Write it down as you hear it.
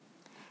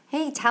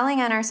Hey, Telling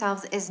on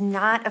Ourselves is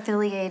not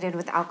affiliated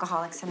with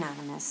Alcoholics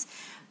Anonymous.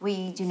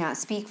 We do not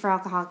speak for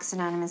Alcoholics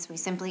Anonymous. We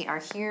simply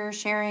are here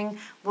sharing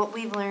what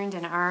we've learned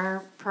in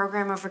our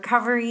program of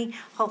recovery.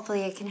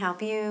 Hopefully it can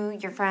help you,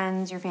 your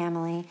friends, your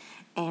family,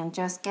 and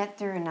just get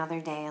through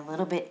another day a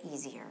little bit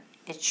easier.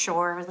 It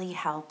surely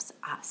helps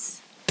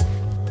us.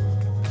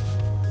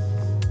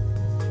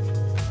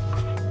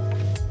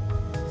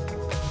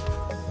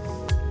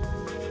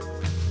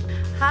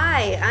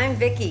 Hi, I'm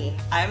Vicki.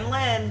 I'm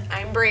Lynn.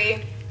 I'm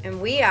Bree. And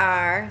we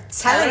are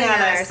Telling on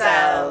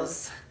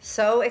Ourselves.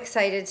 So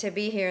excited to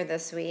be here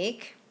this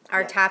week.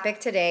 Our topic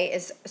today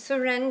is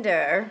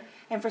surrender.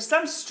 And for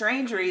some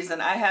strange reason,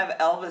 I have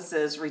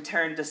Elvis's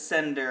Return to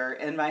Sender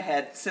in my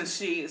head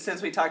since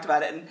we talked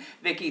about it, and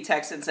Vicki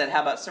texted and said,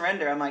 "How about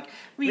surrender?" I'm like,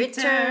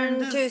 Return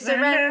to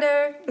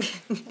surrender.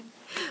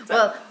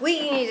 Well,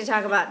 we need to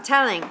talk about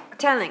telling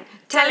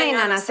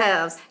on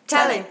ourselves.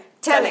 Telling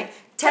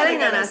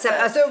on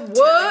ourselves. So what?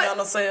 Telling on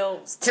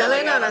ourselves.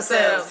 Telling on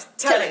ourselves.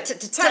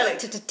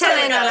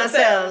 Telling on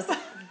ourselves.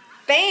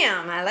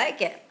 Bam! I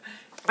like it.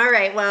 All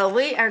right, well,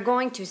 we are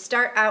going to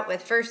start out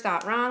with First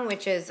Thought Wrong,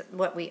 which is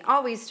what we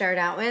always start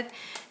out with.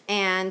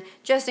 And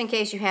just in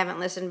case you haven't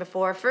listened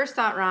before, First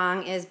Thought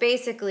Wrong is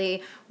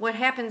basically what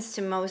happens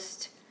to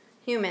most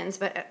humans,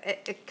 but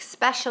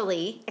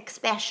especially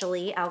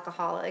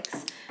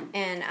alcoholics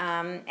and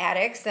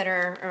addicts that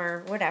are,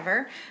 or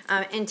whatever,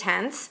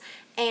 intense.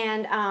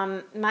 And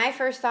my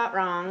first thought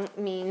wrong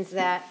means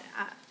that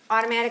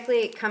automatically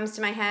it comes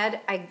to my head.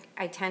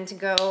 I tend to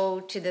go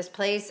to this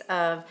place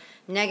of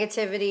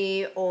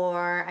negativity,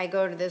 or I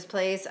go to this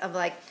place of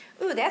like,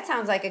 ooh, that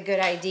sounds like a good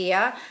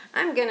idea.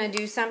 I'm going to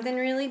do something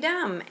really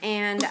dumb.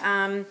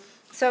 And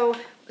so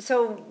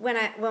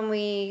when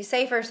we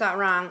say first thought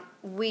wrong,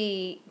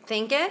 we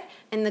think it,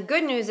 and the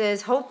good news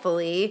is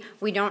hopefully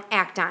we don't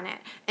act on it.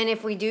 And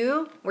if we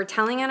do, we're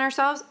telling on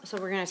ourselves, so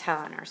we're going to tell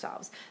on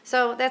ourselves.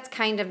 So that's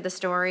kind of the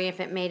story. If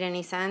it made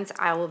any sense,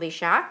 I will be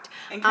shocked.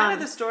 And kind of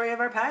the story of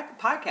our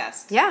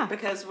podcast. Yeah.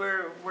 Because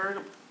we're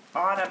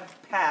on a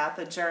path,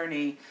 a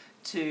journey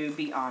to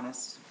be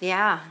honest.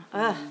 Yeah.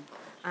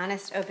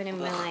 Honest, open,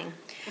 and willing.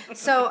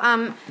 So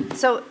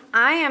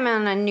I am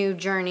on a new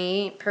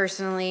journey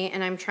personally,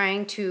 and I'm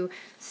trying to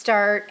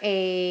start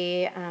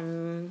a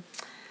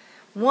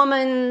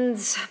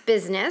woman's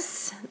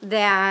business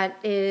that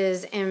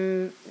is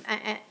it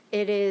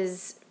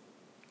is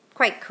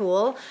quite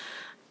cool.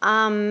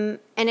 And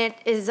it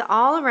is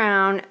all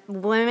around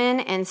women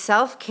and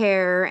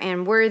self-care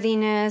and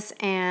worthiness,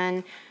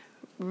 and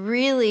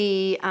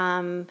really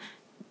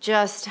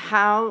just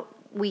how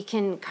we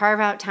can carve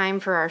out time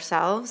for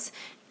ourselves,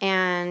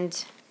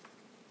 and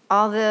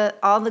all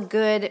the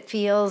good it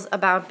feels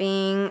about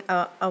being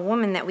a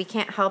woman, that we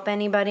can't help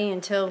anybody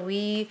until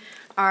we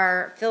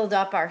are filled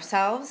up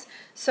ourselves.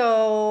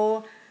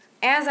 So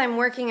as I'm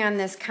working on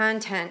this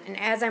content, and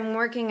as I'm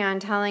working on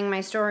telling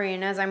my story,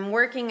 and as I'm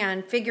working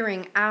on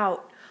figuring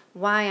out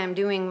why I'm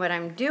doing what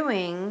I'm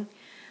doing,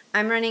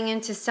 I'm running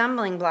into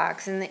stumbling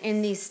blocks. And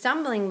these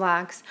stumbling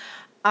blocks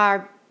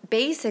are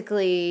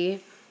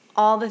basically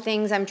all the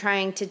things I'm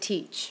trying to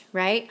teach,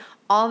 right?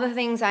 All the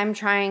things I'm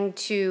trying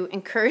to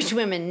encourage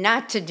women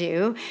not to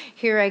do.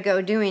 Here I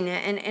go doing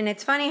it. And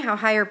it's funny how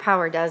higher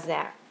power does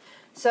that.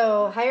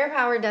 So higher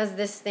power does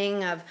this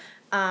thing of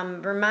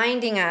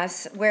reminding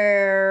us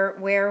where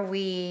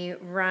we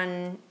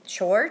run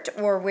short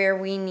or where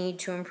we need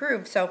to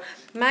improve. So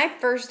my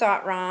first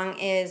thought wrong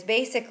is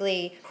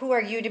basically, who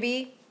are you to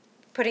be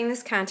putting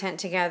this content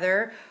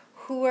together?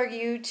 Who are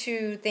you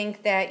to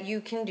think that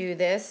you can do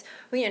this?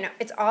 Well,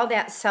 it's all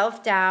that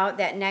self-doubt,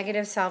 that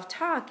negative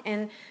self-talk.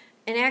 And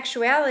in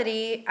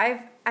actuality,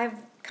 I've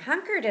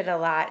conquered it a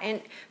lot.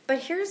 But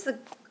here's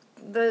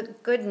the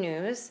good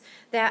news,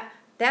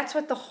 that's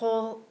what the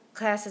whole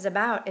class is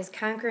about, is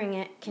conquering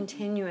it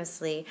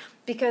continuously,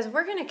 because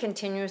we're going to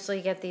continuously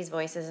get these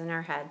voices in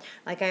our head.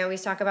 Like I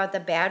always talk about the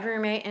bad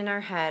roommate in our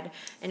head,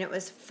 and it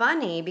was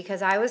funny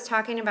because I was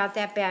talking about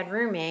that bad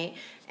roommate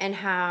and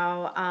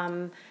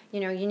how you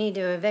need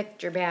to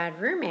evict your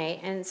bad roommate,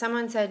 and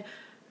someone said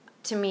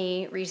to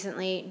me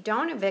recently,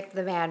 don't evict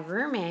the bad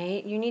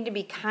roommate. You need to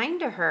be kind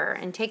to her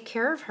and take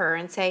care of her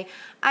and say,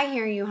 I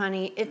hear you,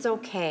 honey, it's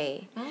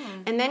okay.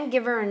 And then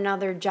give her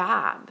another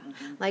job.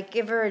 Like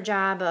give her a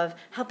job of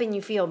helping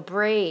you feel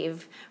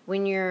brave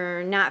when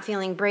you're not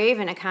feeling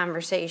brave in a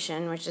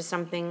conversation, which is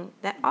something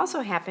that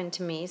also happened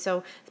to me.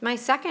 So my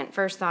second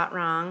first thought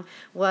wrong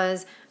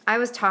was, I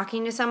was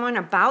talking to someone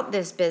about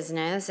this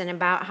business and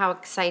about how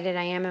excited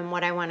I am and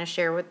what I want to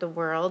share with the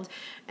world.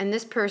 And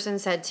this person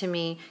said to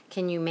me,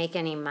 can you make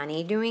any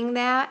money doing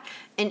that?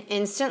 And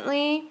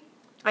instantly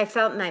I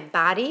felt my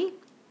body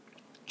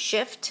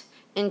shift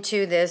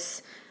into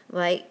this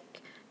like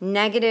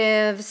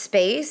negative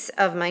space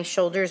of my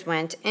shoulders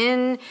went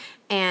in,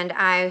 and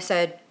I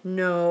said,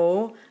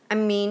 no.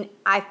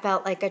 I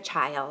felt like a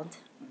child.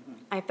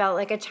 I felt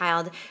like a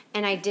child,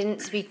 and I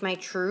didn't speak my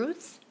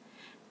truth.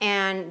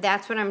 And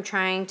that's what I'm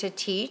trying to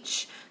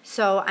teach.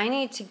 So I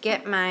need to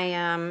get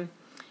my,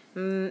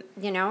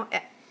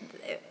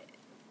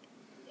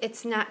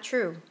 it's not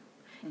true.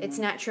 It's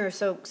not true.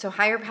 So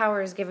higher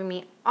power is giving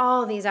me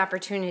all these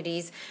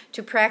opportunities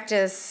to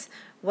practice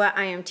what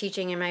I am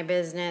teaching in my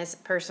business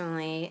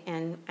personally.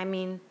 And I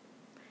mean,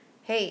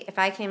 hey, if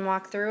I can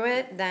walk through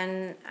it,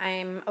 then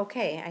I'm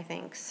okay, I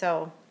think.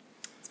 So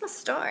it's my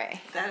story.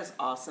 That is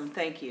awesome.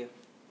 Thank you.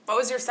 What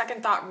was your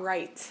second thought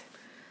right?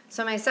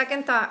 So my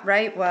second thought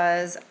right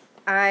was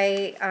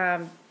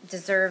I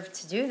deserve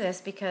to do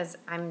this because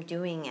I'm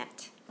doing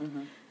it.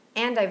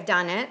 And I've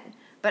done it.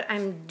 But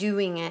I'm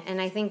doing it, and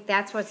I think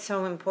that's what's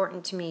so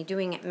important to me,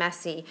 doing it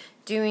messy,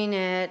 doing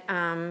it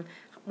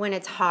when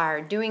it's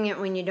hard, doing it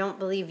when you don't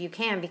believe you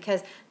can,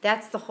 because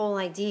that's the whole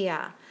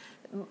idea.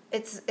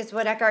 It's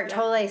what Eckhart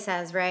Tolle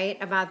says,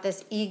 right, about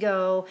this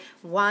ego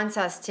wants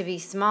us to be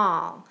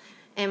small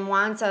and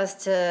wants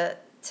us to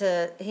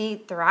he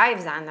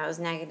thrives on those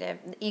negative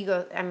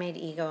ego. I made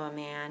ego a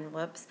man.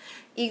 Whoops.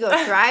 Ego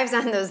thrives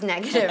on those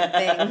negative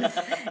things,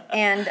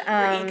 and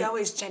Your ego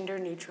is gender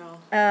neutral.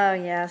 oh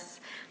yes,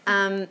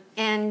 and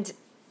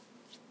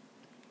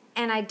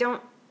I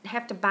don't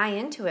have to buy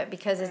into it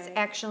because it's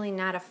actually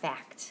not a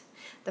fact.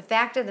 The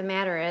fact of the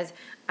matter is,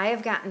 I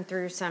have gotten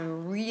through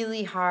some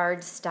really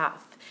hard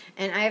stuff,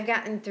 and I have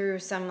gotten through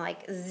some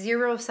like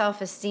zero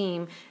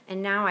self-esteem,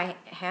 and now I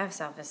have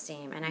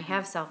self-esteem, and I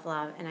have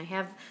self-love, and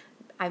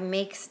I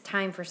make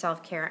time for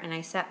self-care, and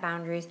I set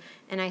boundaries,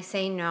 and I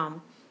say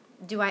no.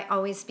 Do I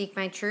always speak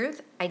my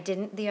truth? I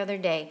didn't the other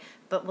day,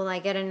 but will I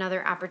get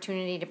another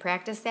opportunity to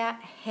practice that?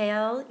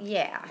 Hell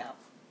yeah.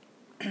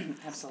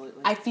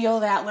 Absolutely. I feel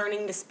that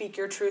learning to speak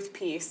your truth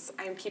piece.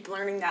 I keep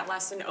learning that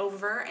lesson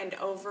over and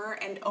over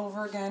and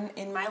over again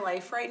in my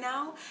life right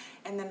now.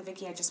 And then,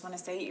 Vicki, I just want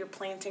to say you're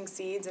planting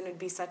seeds, and it'd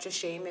be such a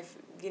shame if,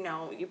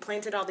 you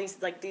planted all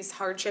these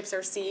hardships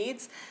or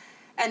seeds,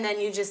 and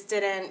then you just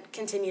didn't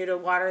continue to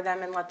water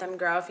them and let them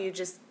grow. If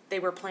they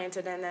were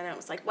planted and then it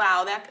was like,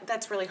 wow,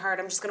 that's really hard.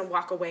 I'm just going to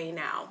walk away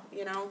now,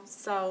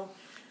 So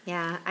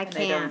Yeah, I can't.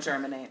 They don't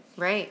germinate.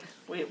 Right.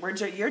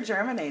 You're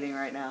germinating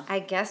right now. I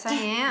guess I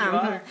am. You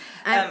are.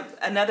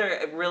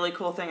 Another really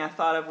cool thing I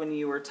thought of when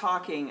you were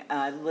talking,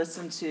 I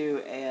listened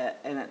to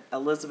an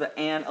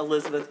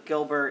Elizabeth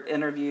Gilbert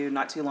interview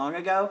not too long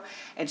ago,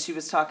 and she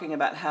was talking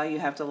about how you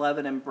have to love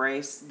and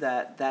embrace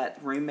that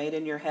roommate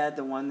in your head,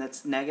 the one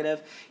that's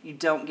negative. You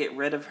don't get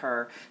rid of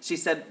her. She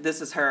said,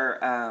 this is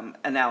her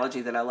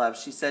analogy that I love.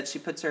 She said she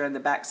puts her in the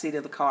back seat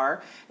of the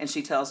car, and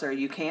she tells her,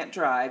 you can't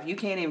drive, you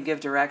can't even give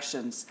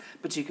directions,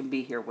 but you can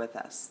be here with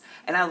us.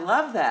 And I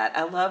love that.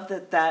 I love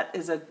that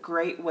is a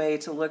great way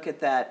to look at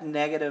that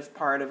negative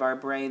part of our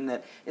brain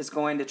that is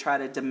going to try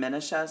to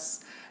diminish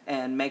us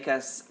and make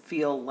us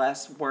feel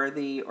less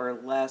worthy or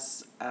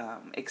less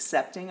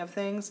accepting of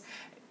things.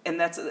 And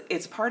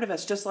it's part of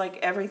us, just like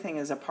everything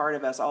is a part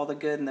of us. All the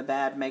good and the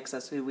bad makes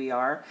us who we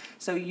are.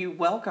 So you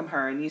welcome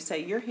her and you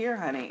say, you're here,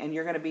 honey, and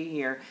you're going to be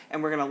here,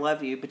 and we're going to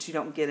love you, but you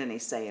don't get any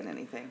say in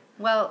anything.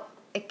 Well,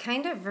 it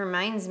kind of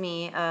reminds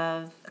me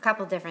of a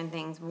couple different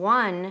things.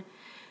 One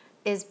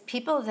is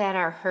people that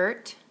are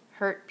hurt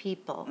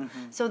people.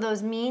 Mm-hmm. So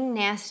those mean,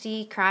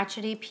 nasty,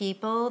 crotchety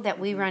people that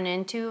we run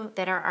into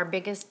that are our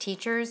biggest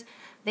teachers,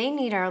 they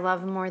need our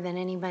love more than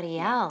anybody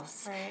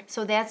else. Right.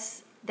 So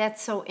that's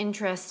so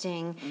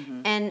interesting.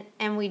 Mm-hmm.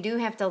 And we do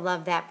have to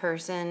love that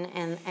person,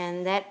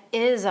 and that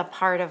is a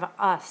part of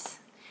us.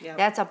 Yep.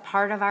 That's a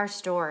part of our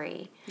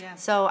story. Yeah.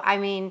 So, I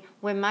mean,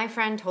 when my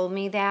friend told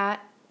me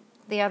that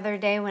the other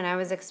day when I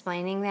was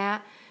explaining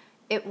that,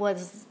 it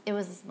was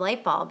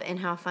light bulb, and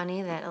how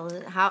funny that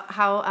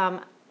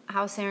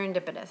how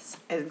serendipitous.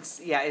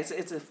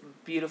 It's a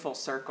beautiful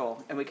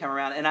circle, and we come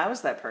around. And I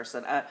was that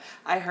person.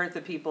 I hurt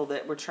the people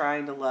that were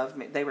trying to love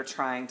me. They were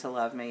trying to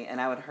love me, and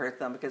I would hurt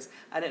them because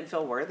I didn't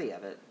feel worthy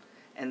of it.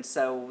 And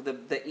so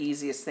the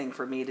easiest thing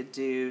for me to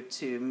do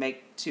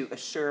to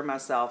assure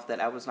myself that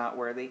I was not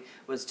worthy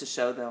was to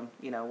show them,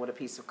 what a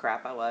piece of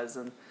crap I was,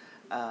 and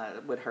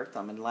would hurt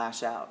them and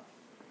lash out.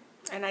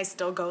 And I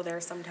still go there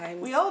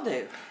sometimes. We all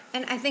do.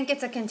 And I think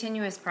it's a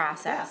continuous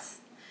process.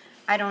 Yeah.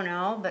 I don't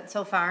know, but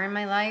so far in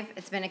my life,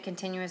 it's been a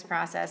continuous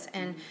process.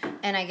 And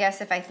I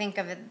guess if I think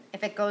of it,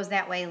 if it goes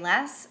that way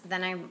less,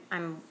 then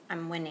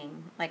I'm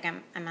winning. Like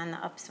I'm on the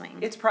upswing.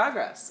 It's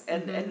progress,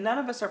 and none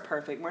of us are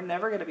perfect. We're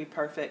never going to be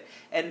perfect.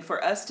 And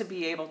for us to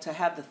be able to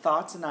have the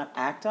thoughts and not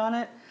act on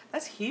it,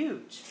 that's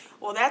huge.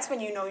 Well, that's when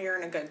you know you're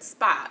in a good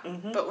spot.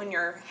 Mm-hmm. But when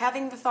you're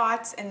having the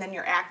thoughts and then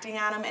you're acting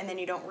on them and then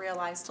you don't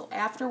realize till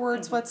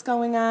afterwards what's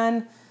going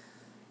on,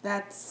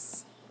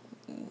 that's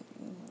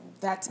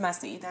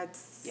messy.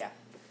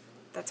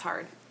 That's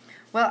hard.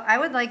 Well, I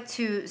would like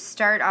to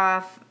start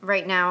off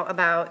right now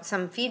about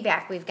some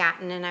feedback we've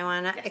gotten, and I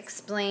want to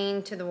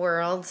explain to the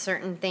world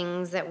certain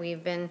things that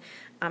we've been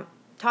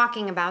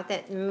talking about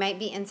that might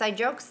be inside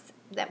jokes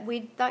that we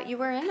thought you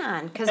were in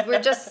on, because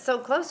we're just so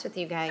close with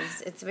you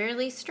guys. It's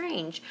really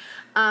strange.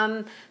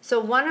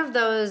 So one of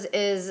those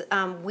is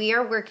we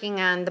are working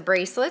on the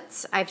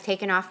bracelets. I've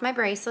taken off my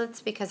bracelets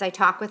because I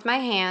talk with my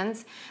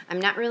hands. I'm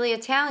not really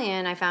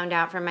Italian, I found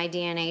out from my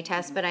DNA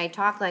test, but I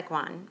talk like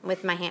one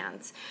with my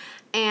hands.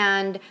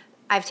 And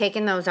I've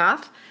taken those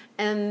off,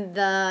 And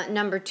the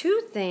number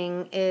 2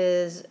 thing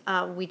is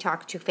we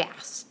talk too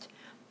fast.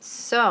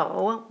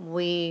 So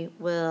we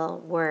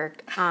will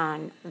work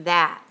on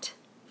that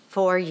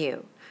for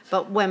you.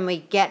 But when we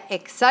get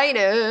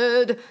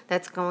excited,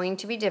 that's going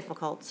to be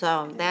difficult.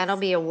 So that'll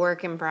be a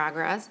work in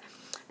progress.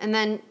 And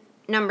then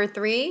number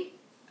 3.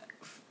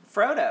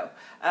 Frodo.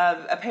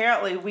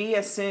 Apparently, we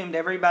assumed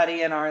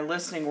everybody in our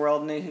listening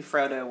world knew who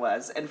Frodo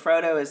was. And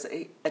Frodo is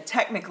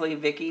technically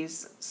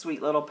Vicky's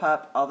sweet little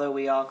pup, although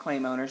we all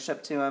claim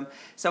ownership to him.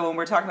 So when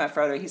we're talking about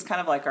Frodo, he's kind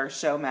of like our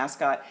show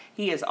mascot.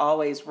 He is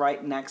always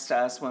right next to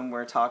us when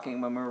we're talking,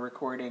 when we're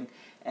recording.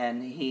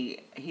 And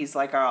he's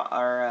like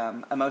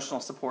our emotional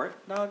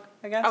support dog,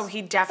 I guess. Oh,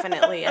 he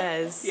definitely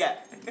is. Yeah.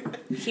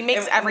 He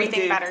makes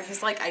everything better.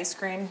 He's like ice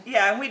cream.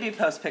 Yeah, and we do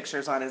post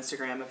pictures on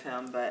Instagram of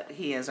him, but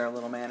he is our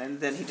little man.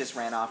 And then he just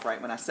ran off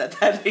right when I said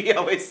that. He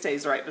always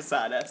stays right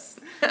beside us.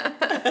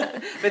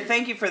 But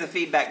thank you for the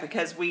feedback,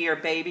 because we are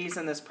babies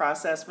in this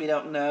process. We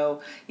don't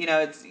know.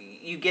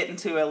 You get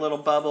into a little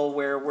bubble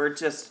where we're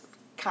just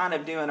kind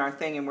of doing our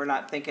thing and we're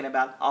not thinking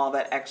about all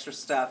that extra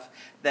stuff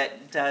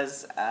that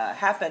does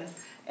happen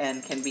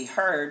and can be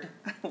heard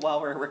while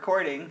we're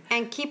recording.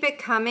 And keep it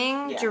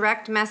coming. Yeah.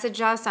 Direct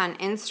message us on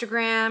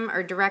Instagram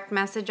or direct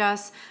message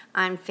us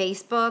on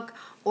Facebook.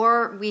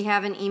 Or we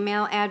have an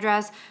email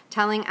address,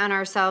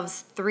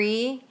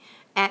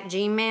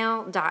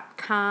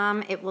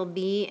 tellingonourselves3@gmail.com. It will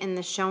be in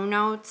the show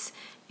notes.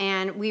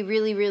 And we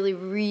really, really,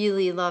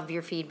 really love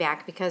your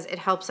feedback because it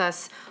helps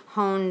us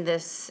hone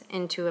this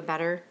into a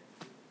better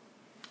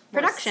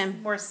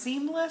production. More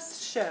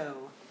seamless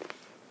show.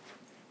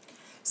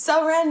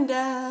 Surrender.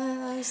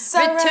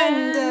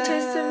 Return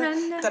to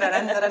surrender.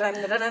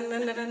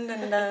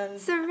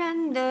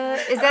 Surrender.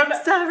 Is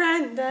that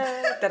surrender?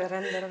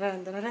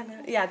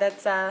 Yeah,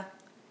 that's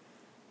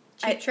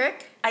Cheap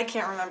Trick? I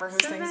can't remember who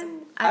sings it.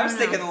 I was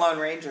thinking the Lone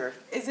Ranger.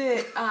 Is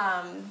it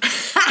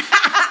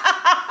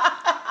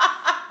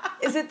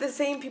is it the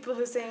same people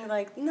who sing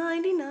like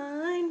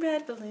 99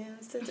 red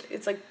balloons?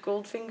 It's like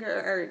Goldfinger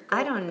or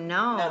I don't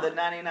know. No, the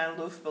 99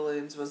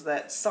 Luftballons was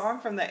that song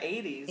from the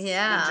 80s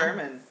Yeah. in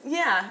German.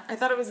 Yeah, I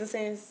thought it was the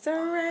same.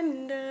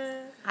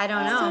 Surrender. I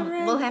don't know.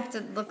 Surrender. We'll have to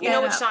look You that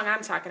know which up. song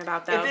I'm talking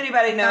about, though. If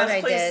anybody knows,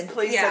 I did.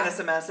 please Yeah. send us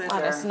a message.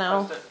 Let or us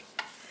know. post it.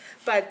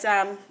 But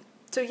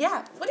so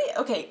yeah,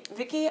 okay,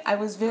 Vicky, I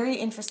was very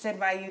interested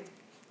why you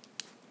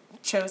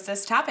chose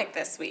this topic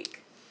this week.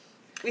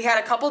 We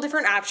had a couple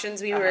different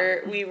options we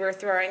were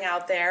throwing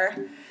out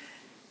there,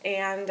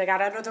 and I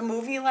got out of the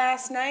movie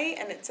last night,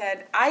 and it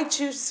said, "I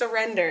choose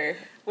surrender."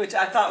 Which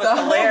I thought was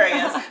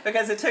hilarious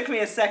because it took me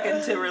a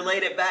second to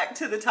relate it back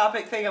to the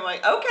topic thing. I'm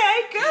like,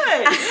 okay,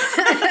 good.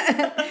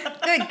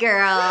 Good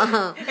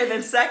girl. And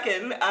then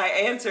second, I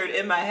answered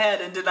in my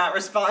head and did not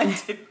respond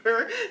to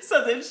her.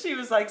 So then she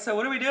was like, so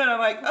what are we doing? I'm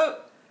like, oh,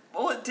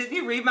 well, didn't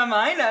you read my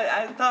mind?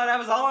 I thought I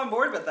was all on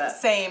board with that.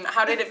 Same.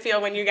 How did it feel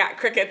when you got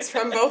crickets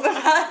from both of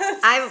us?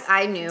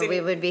 I knew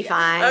we would be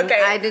fine.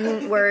 Okay. I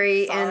didn't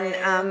worry, Sorry.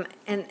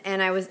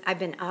 and I've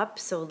been up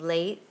so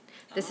late.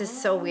 This is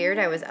so weird.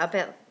 I was up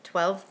at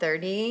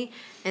 12:30,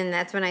 and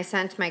that's when I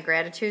sent my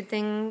gratitude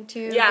thing to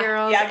you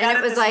girls. Yeah, I got and it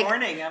it was this like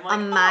morning. I'm like, a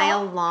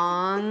mile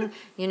long.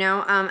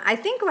 I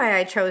think why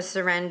I chose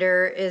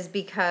surrender is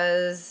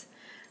because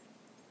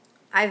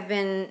I've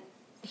been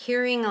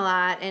hearing a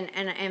lot,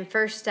 and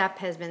First Step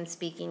has been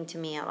speaking to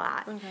me a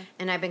lot. Okay.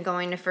 And I've been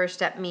going to First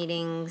Step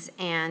meetings,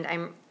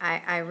 and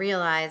I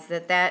realize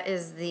that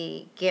is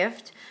the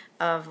gift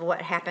of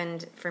what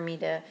happened for me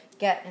to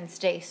get and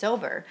stay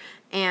sober.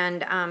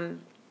 And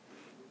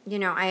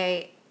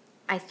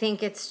I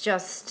think it's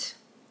just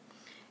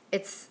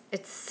it's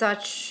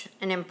such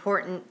an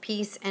important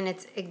piece, and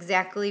it's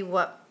exactly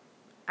what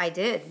I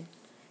did.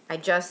 I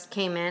just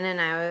came in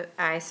and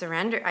I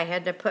surrendered. I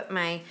had to put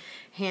my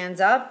hands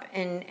up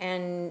and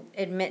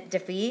admit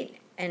defeat,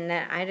 and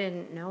that I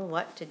didn't know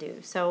what to do.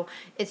 So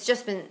it's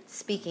just been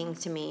speaking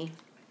to me.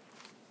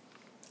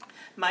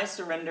 My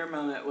surrender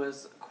moment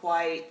was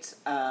quite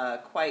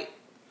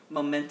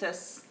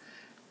momentous.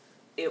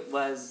 It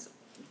was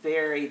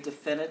very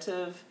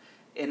definitive,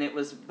 and it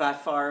was by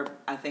far,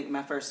 I think,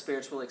 my first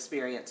spiritual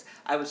experience.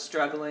 I was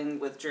struggling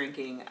with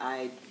drinking.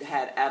 I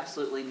had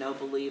absolutely no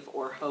belief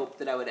or hope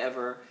that I would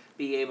ever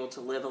be able to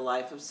live a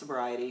life of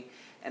sobriety.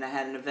 And I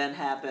had an event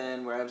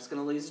happen where I was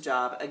going to lose a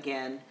job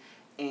again,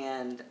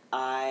 and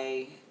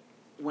I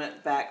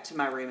went back to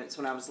my room. It's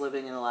when I was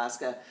living in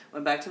Alaska.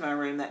 Went back to my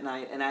room that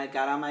night, and I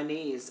got on my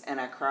knees,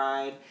 and I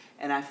cried,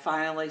 and I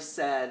finally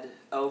said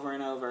over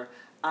and over,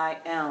 I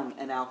am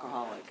an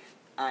alcoholic.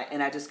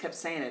 And I just kept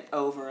saying it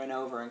over and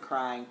over and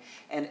crying.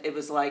 And it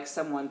was like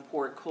someone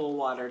poured cool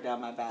water down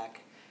my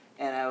back.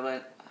 And I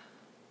went,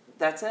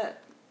 that's it.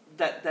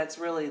 That's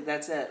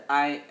it.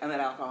 I am an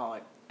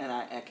alcoholic, and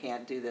I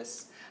can't do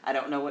this. I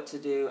don't know what to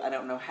do. I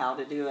don't know how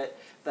to do it,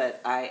 but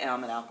I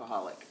am an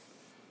alcoholic.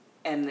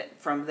 And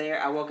from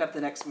there, I woke up the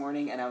next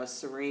morning, and I was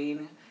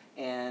serene,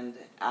 and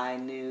I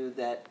knew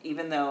that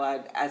even though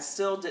I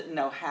still didn't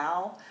know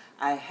how,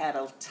 I had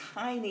a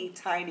tiny,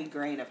 tiny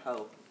grain of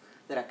hope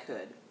that I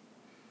could.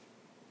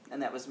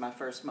 And that was my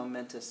first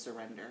momentous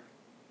surrender.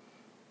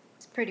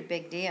 It's a pretty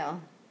big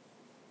deal.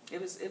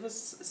 It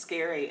was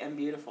scary and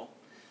beautiful.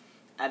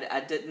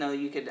 I didn't know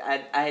you could.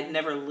 I had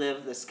never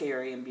lived the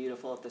scary and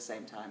beautiful at the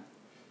same time,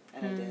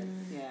 and I did.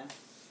 Yeah.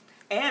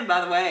 And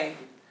by the way,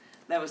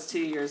 that was 2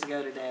 years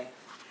ago today.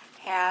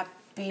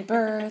 Happy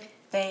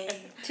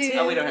birthday to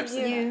Oh, we don't have to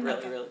say you.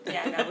 that. Really.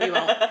 Yeah, no, we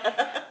won't.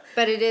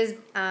 But it is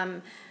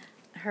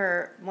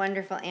her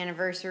wonderful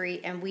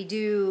anniversary, and we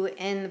do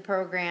in the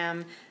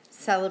program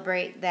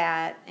celebrate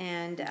that,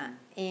 and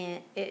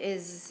it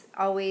is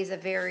always a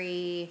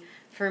very,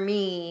 for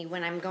me,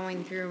 when I'm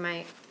going through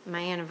my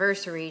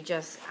anniversary,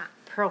 just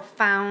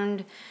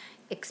profound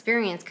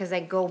experience, because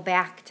I go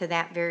back to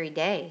that very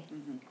day.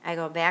 Mm-hmm. I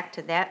go back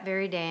to that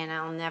very day, and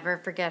I'll never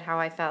forget how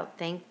I felt.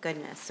 Thank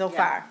goodness, so Yeah.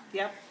 far.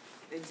 Yep.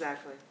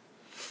 Exactly.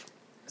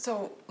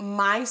 So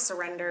my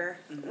surrender,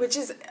 which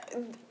is,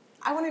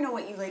 I want to know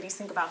what you ladies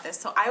think about this.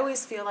 So I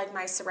always feel like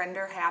my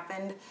surrender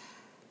happened.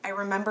 I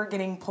remember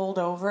getting pulled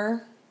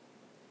over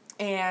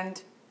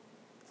and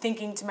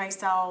thinking to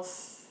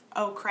myself,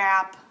 oh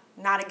crap,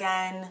 not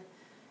again.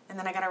 And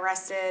then I got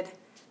arrested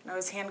and I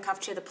was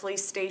handcuffed to the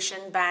police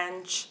station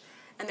bench.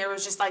 And there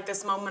was just like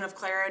this moment of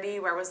clarity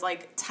where I was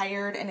like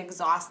tired and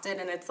exhausted.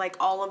 And it's like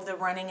all of the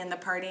running and the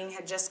partying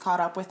had just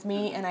caught up with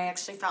me. And I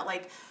actually felt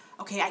like,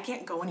 okay, I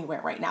can't go anywhere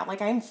right now.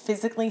 Like I'm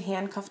physically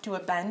handcuffed to a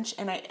bench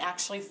and I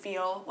actually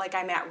feel like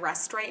I'm at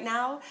rest right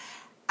now.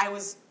 I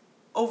was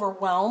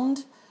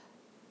overwhelmed,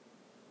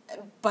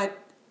 but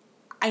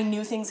I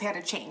knew things had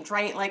to change,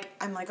 right? Like,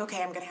 I'm like,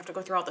 okay, I'm going to have to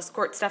go through all this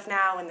court stuff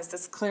now, and this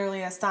is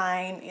clearly a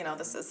sign,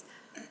 this is,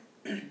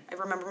 I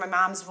remember my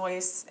mom's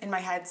voice in my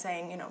head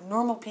saying,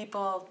 normal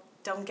people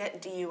don't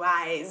get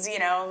DUIs,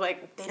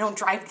 like, they don't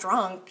drive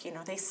drunk,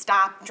 they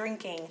stop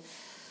drinking.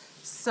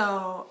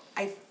 So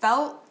I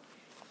felt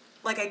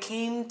like I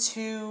came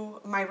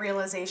to my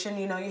realization,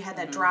 you had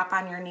that drop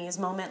on your knees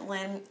moment,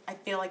 Lynn. I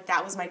feel like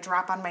that was my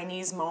drop on my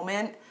knees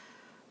moment.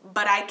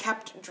 But I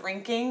kept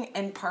drinking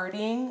and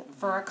partying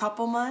for a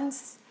couple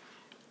months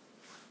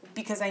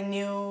because I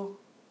knew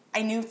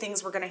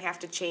things were going to have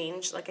to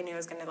change. Like I knew I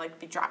was going to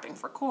be dropping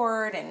for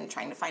court and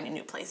trying to find a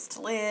new place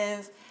to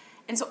live.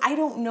 And so I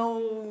don't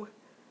know,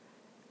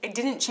 it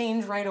didn't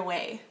change right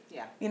away.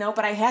 Yeah.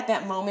 But I had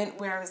that moment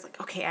where I was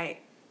like, okay,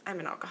 I'm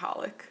an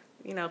alcoholic.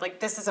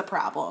 This is a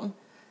problem.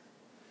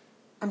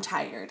 I'm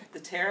tired. The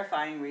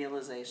terrifying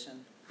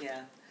realization.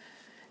 Yeah.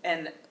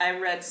 And I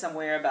read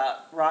somewhere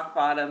about rock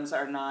bottoms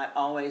are not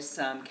always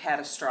some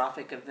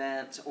catastrophic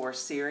event or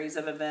series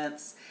of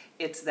events.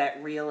 It's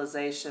that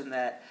realization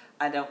that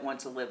I don't want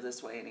to live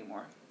this way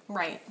anymore.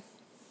 Right.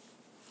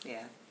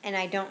 Yeah. And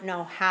I don't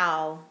know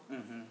how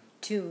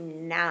to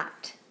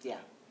not. Yeah.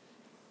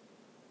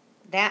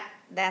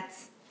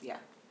 That's, Yeah.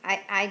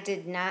 I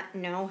did not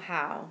know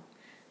how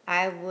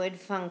I would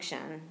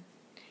function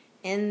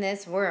in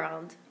this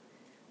world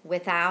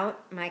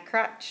without my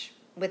crutch,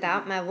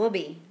 without my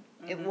whoopee.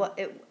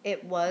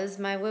 It was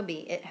my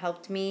whoopee. It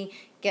helped me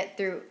get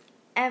through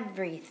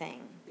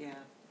everything. Yeah.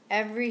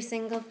 Every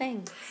single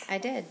thing I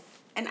did.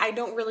 And I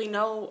don't really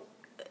know,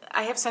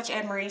 I have such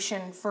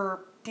admiration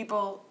for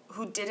people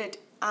who did it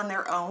on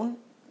their own.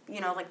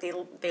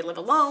 They live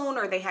alone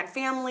or they had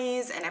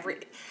families and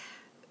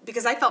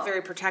because I felt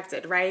very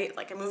protected, right?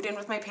 Like I moved in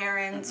with my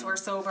parents who are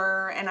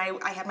sober and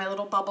I had my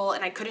little bubble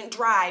and I couldn't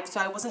drive, so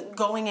I wasn't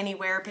going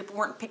anywhere. People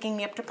weren't picking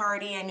me up to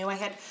party. I knew I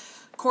had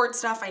court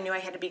stuff. I knew I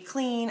had to be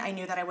clean. I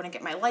knew that I wouldn't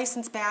get my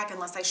license back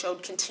unless I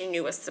showed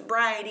continuous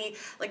sobriety.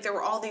 There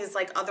were all these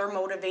other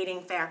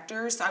motivating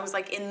factors. So I was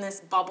in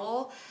this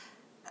bubble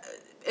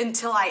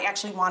until I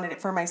actually wanted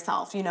it for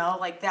myself, and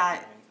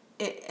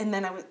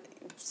then I was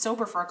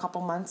sober for a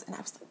couple months and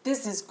I was like,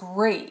 this is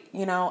great.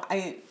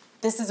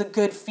 This is a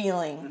good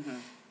feeling.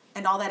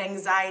 And all that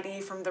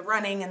anxiety from the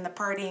running and the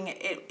partying,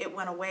 it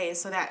went away.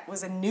 So that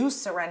was a new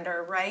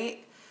surrender,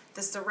 right?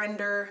 The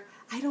surrender,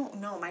 I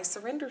don't know. My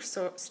surrender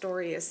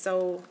story is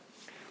so...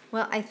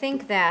 Well, I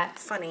think that...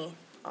 funny,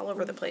 all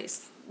over the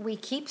place. We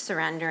keep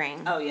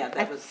surrendering. Oh, yeah,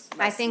 that was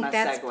my, I think my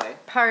that's segue.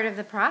 part of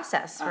the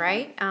process,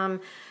 right?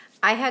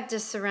 I had to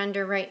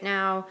surrender right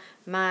now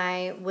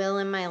my will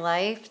and my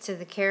life to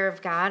the care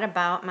of God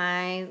about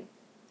my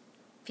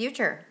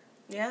future.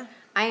 Yeah.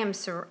 I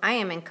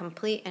am in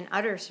complete and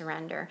utter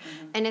surrender,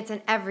 and it's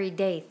an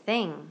everyday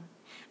thing.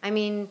 I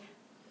mean,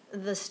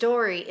 the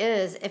story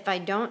is if I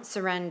don't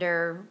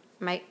surrender,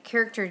 my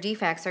character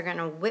defects are going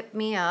to whip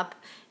me up,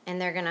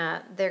 and they're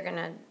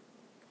gonna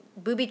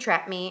booby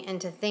trap me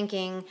into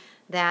thinking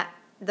that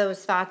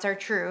those thoughts are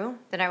true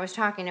that I was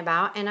talking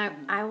about, and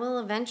I will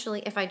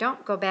eventually, if I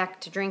don't go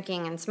back to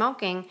drinking and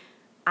smoking,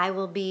 I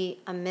will be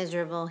a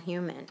miserable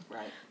human.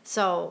 Right.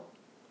 So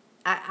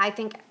I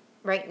think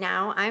right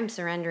now I'm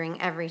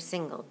surrendering every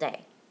single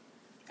day.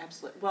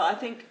 Absolutely. Well, I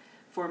think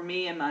for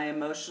me and my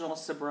emotional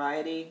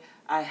sobriety,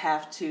 I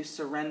have to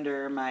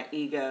surrender my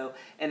ego.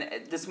 And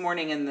this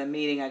morning in the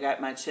meeting, I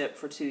got my chip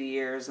for 2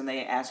 years, and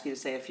they ask you to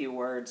say a few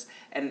words.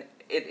 And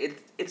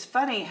it's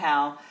funny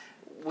how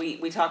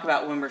we talk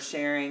about when we're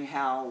sharing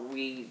how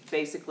we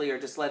basically are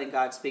just letting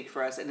God speak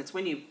for us. And it's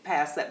when you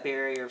pass that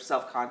barrier of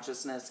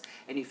self-consciousness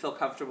and you feel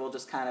comfortable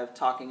just kind of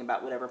talking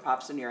about whatever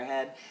pops in your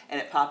head.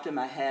 And it popped in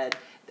my head.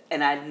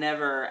 And I'd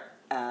never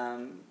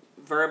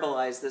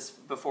verbalized this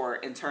before,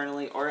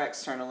 internally or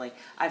externally.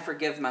 I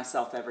forgive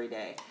myself every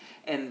day.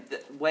 And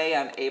the way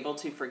I'm able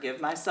to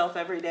forgive myself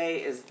every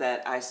day is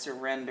that I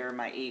surrender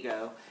my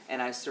ego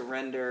and I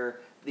surrender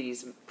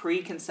these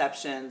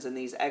preconceptions and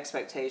these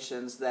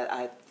expectations that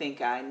I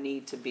think I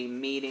need to be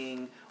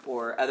meeting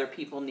or other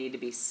people need to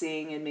be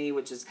seeing in me,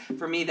 which is,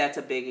 for me, that's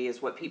a biggie,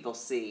 is what people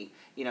see.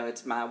 You know,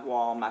 it's my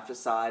wall, my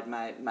facade,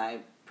 my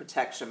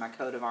protection, my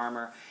coat of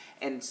armor,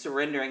 and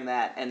surrendering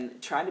that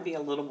and trying to be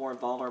a little more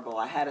vulnerable.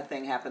 I had a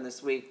thing happen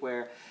this week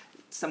where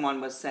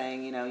someone was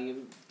saying, you know, you're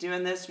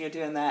doing this and you're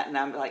doing that, and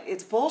I'm like,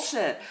 it's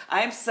bullshit.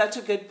 I am such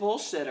a good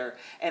bullshitter,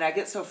 and I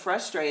get so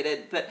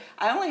frustrated, but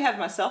I only have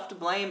myself to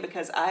blame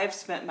because I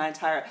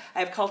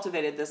have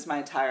cultivated this my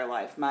entire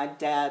life. My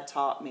dad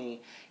taught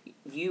me,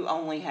 you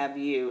only have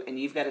you, and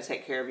you've got to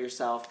take care of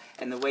yourself,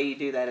 and the way you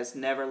do that is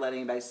never let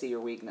anybody see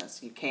your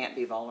weakness. You can't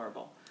be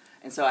vulnerable.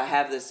 And so I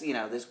have this, you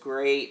know, this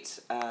great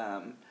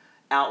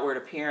outward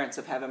appearance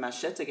of having my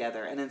shit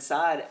together, and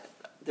inside,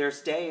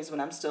 there's days when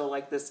I'm still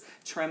like this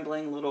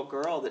trembling little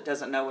girl that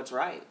doesn't know what's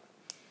right.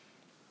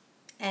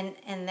 And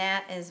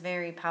that is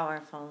very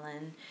powerful,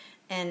 Lynn.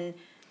 And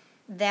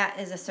that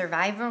is a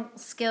survival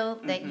skill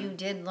that you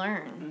did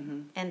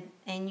learn.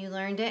 And you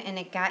learned it, and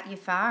it got you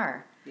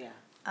far. Yeah.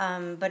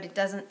 But it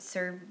doesn't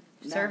serve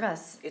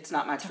us. It's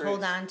not my to truth.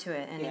 hold on to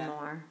it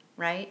anymore,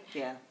 right?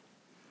 Yeah.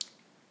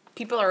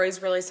 People are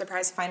always really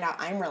surprised to find out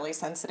I'm really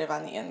sensitive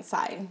on the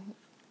inside.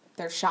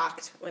 They're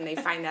shocked when they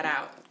find that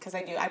out. Because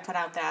I put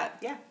out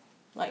that,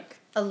 like...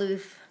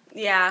 Aloof.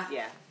 Yeah.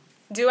 Yeah.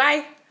 Do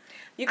I?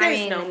 You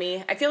guys know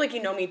me. I feel like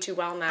you know me too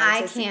well now.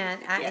 I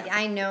can't.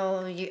 I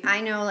know you.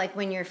 I know, like,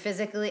 when you're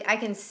physically... I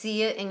can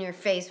see it in your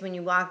face when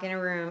you walk in a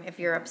room if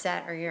you're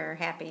upset or you're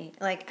happy.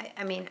 Like,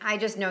 I mean, I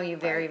just know you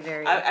very,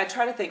 very... I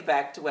try to think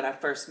back to when I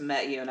first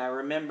met you, and I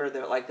remember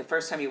that, like, the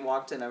first time you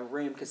walked in a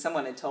room, because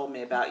someone had told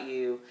me about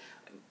you...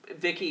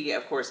 Vicky,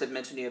 of course, had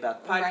mentioned to you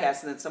about the podcast,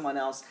 right. And then someone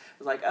else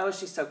was like, oh,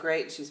 she's so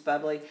great, and she's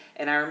bubbly.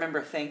 And I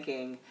remember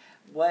thinking,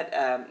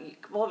 well,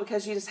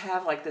 because you just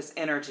have, like, this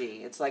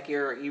energy. It's like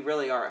you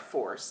really are a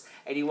force.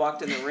 And you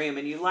walked in the room,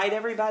 and you light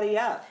everybody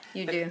up.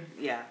 You do.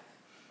 Yeah.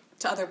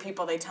 To other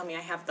people, they tell me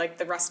I have, like,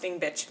 the resting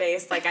bitch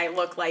face. Like, I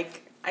look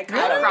like I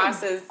come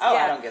across as... Oh,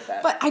 yeah. I don't get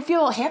that. But I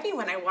feel happy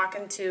when I walk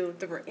into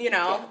the room, you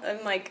know? Yeah.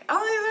 I'm like, oh,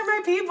 these are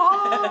my people.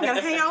 I'm going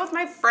to hang out with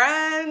my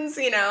friends,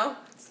 you know?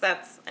 So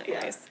that's,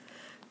 anyways... Yeah.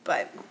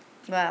 But,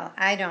 well,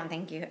 I don't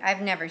think you...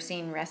 I've never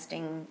seen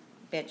resting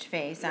bitch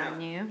face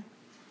on you.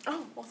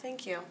 Oh, well,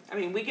 thank you. I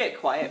mean, we get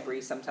quiet Bree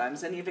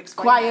sometimes, and you've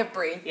explained Quiet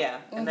Bree. Yeah,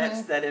 and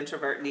that's that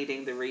introvert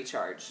needing the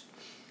recharge.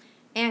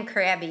 And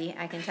crabby.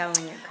 I can tell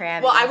when you're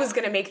crabby. Well, I was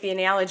going to make the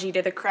analogy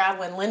to the crab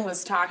when Lynn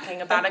was talking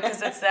about it,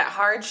 because it's that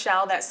hard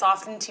shell, that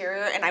soft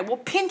interior, and I will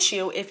pinch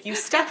you if you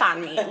step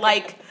on me.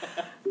 Like...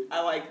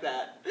 I like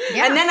that.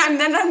 Yeah. And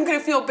then I'm gonna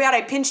feel bad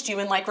I pinched you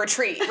and like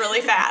retreat really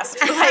fast.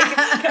 Like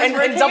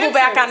and double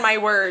back on my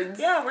words.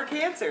 Yeah, we're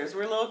cancers.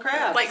 We're little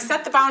crabs. Like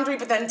set the boundary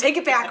but then take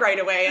it back right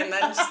away and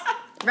then just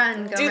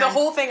do the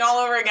whole thing all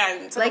over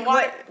again. Like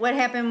what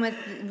happened with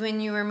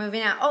when you were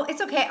moving out? Oh,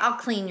 it's okay, I'll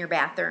clean your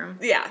bathroom.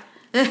 Yeah.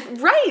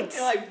 Right.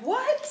 You're like,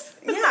 what?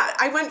 Yeah,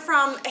 I went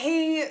from,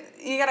 hey,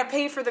 you gotta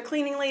pay for the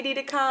cleaning lady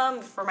to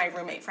come, for my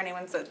roommate, for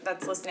anyone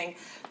that's listening,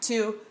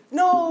 to,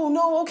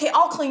 no, okay,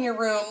 I'll clean your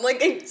room. Like,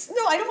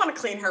 no, I don't want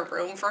to clean her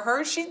room for her.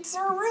 It's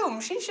her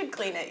room. She should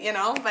clean it, you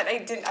know? But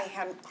I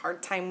had a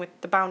hard time with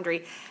the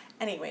boundary.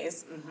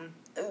 Anyways,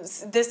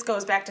 this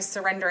goes back to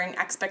surrendering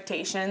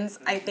expectations.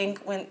 I think,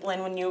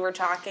 when you were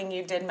talking,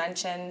 you did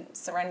mention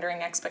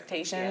surrendering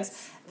expectations.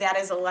 Yes. That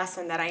is a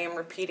lesson that I am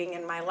repeating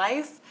in my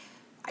life.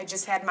 I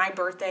just had my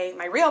birthday,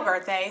 my real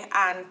birthday,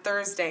 on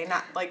Thursday,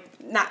 not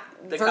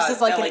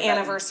versus like an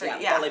anniversary.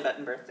 Yeah, belly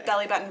button birthday.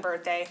 Belly button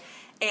birthday.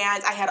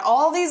 And I had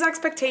all these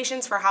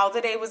expectations for how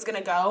the day was going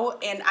to go,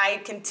 and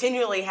I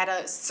continually had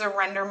to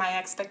surrender my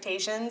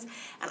expectations.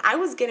 And I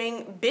was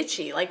getting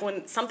bitchy. Like,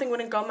 when something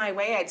wouldn't go my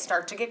way, I'd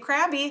start to get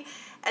crabby.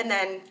 And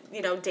then,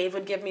 you know, Dave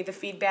would give me the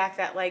feedback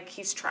that, like,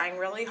 he's trying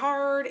really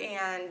hard,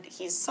 and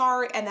he's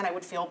sorry. And then I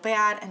would feel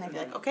bad, and I'd be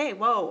like, okay,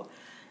 whoa.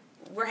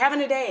 We're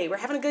having a day. We're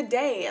having a good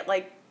day. It,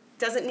 like,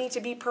 doesn't need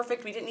to be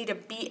perfect. We didn't need to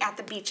be at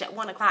the beach at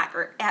 1 o'clock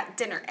or at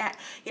dinner.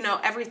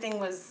 Everything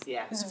was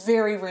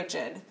very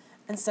rigid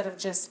instead of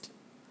just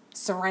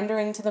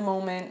surrendering to the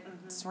moment,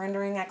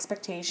 surrendering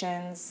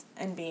expectations,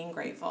 and being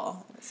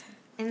grateful.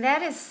 And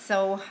that is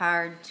so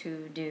hard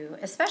to do,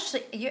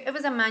 especially, it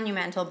was a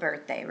monumental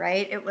birthday,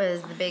 right? It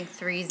was the big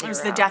 3-0. It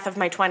was the death of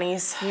my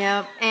 20s.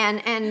 Yep,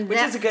 and which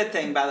is a good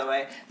thing, by the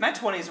way. My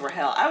 20s were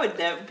hell. I would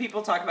never,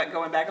 people talk about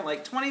going back, I'm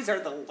like, 20s are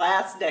the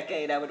last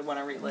decade I would want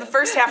to relive. The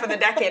first half of the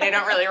decade I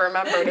don't really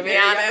remember, to be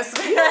honest.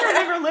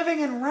 We were living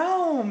in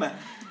Rome.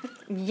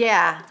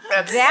 Yeah,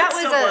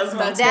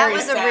 that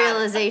was a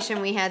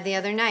realization we had the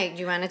other night.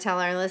 Do you want to tell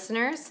our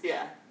listeners?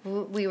 Yeah.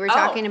 We were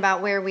talking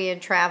about where we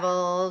had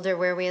traveled or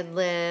where we had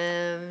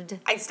lived.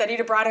 I studied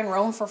abroad in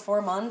Rome for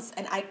 4 months,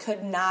 and I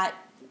could not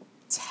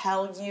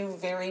tell you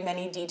very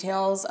many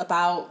details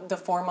about the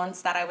 4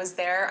 months that I was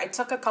there. I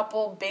took a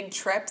couple big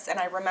trips, and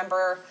I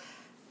remember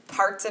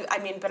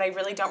but I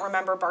really don't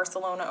remember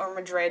Barcelona or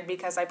Madrid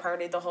because I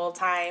partied the whole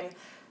time.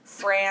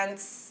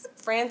 France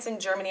and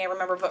Germany I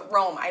remember, but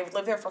Rome, I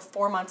lived there for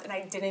 4 months, and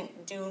I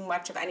didn't do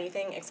much of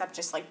anything except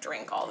just like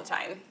drink all the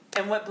time.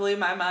 And what blew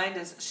my mind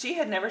is she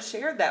had never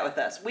shared that with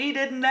us. We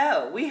didn't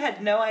know. We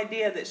had no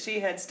idea that she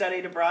had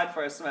studied abroad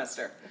for a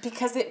semester.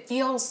 Because it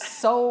feels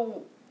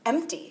so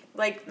empty.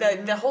 Like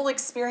the whole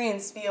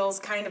experience feels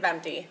kind of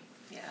empty.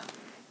 Yeah.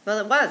 Well,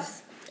 it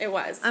was. It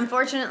was.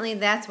 Unfortunately,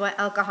 that's what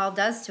alcohol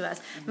does to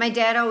us. My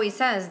dad always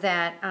says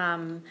that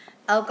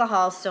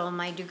alcohol stole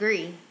my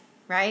degree,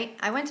 right?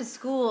 I went to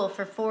school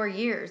for 4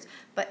 years,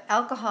 but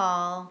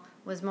alcohol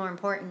was more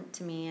important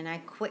to me, and I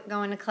quit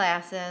going to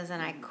classes,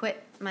 and I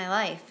quit my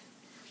life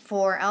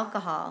for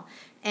alcohol.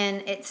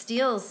 And it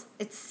steals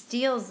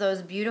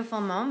those beautiful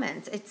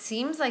moments. It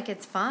seems like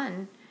it's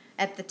fun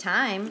at the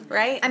time.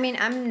 Right. I mean,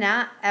 I'm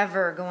not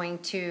ever going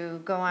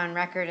to go on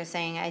record as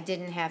saying I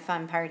didn't have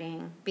fun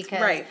partying,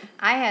 because Right.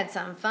 I had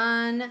some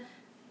fun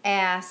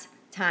ass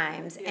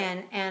times,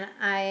 Yeah. and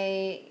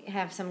I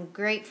have some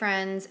great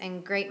friends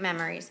and great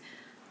memories.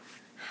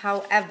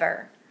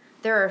 However,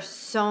 there are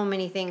so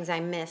many things I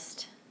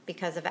missed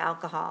because of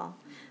alcohol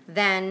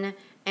then,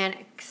 and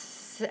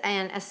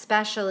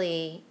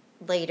especially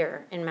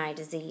later in my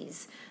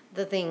disease.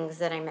 The things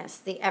that I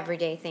missed, the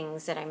everyday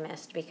things that I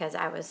missed because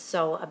I was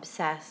so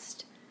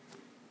obsessed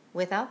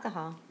with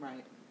alcohol.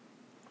 Right.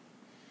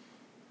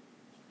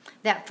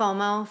 That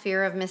FOMO,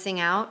 fear of missing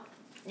out,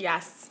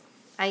 Yes.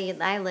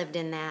 I lived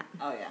in that.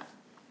 Oh, yeah.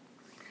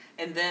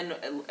 And then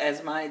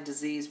as my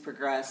disease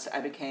progressed, I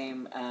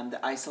became the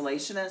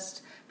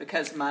isolationist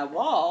because my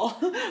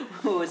wall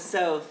was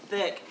so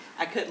thick,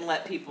 I couldn't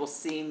let people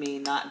see me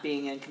not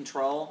being in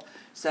control.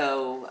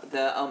 So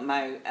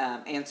my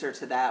answer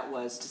to that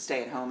was to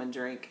stay at home and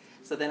drink.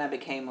 So then I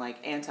became like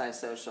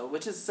antisocial,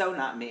 which is so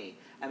not me.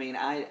 I mean,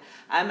 I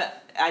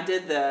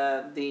did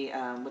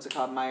the what's it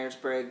called,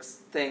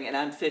 Myers-Briggs thing, and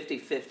I'm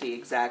 50-50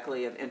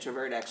 exactly of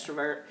introvert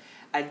extrovert.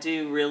 I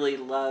do really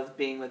love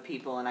being with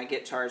people, and I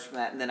get charged from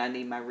that, and then I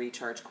need my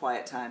recharge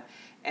quiet time.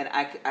 And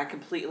I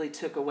completely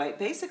took away,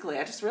 basically,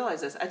 I just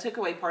realized this, I took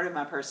away part of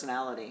my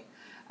personality.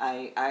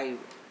 I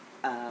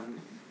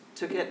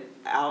took it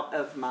out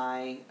of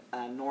my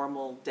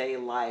normal day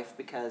life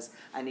because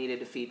I needed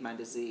to feed my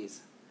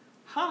disease.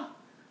 Huh.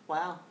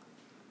 Wow.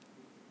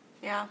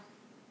 Yeah.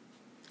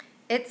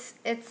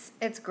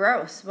 It's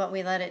gross what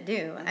we let it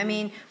do. I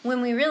mean,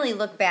 when we really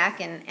look back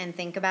and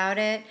think about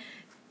it,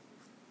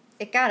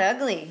 it got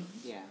ugly.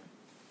 Yeah.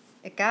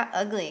 It got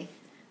ugly.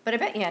 But I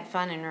bet you had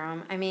fun in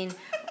Rome. I mean,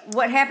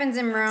 what happens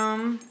in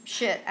Rome?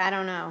 Shit, I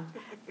don't know.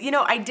 You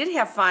know, I did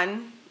have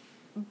fun,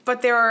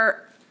 but there's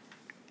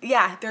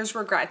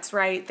regrets,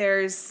 right?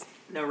 There's...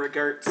 No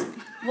regrets.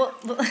 Well,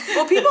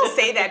 Well, people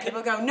say that.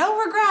 People go, no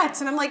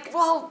regrets. And I'm like,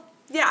 well,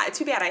 yeah,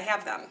 too bad I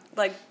have them.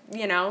 Like,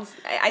 you know,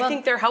 I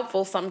think they're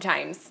helpful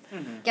sometimes.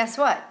 guess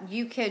what?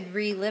 You could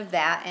relive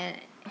that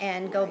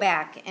and go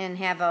back and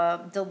have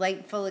a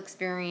delightful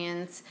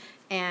experience,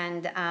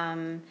 and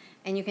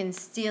you can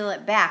steal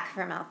it back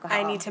from alcohol.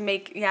 I need to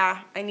make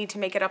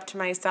it up to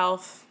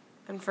myself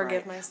and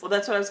forgive Right. myself. Well,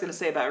 that's what I was going to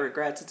say about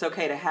regrets. It's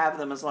okay to have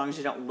them as long as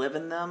you don't live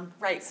in them.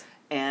 Right.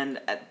 And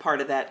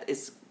part of that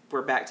is,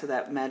 we're back to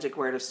that magic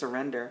word of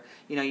surrender.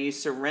 You know, you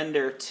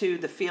surrender to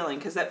the feeling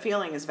because that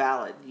feeling is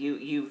valid.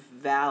 You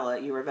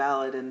were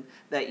valid in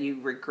that you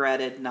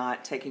regretted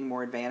not taking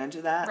more advantage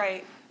of that.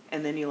 Right.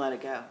 And then you let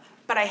it go.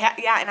 But I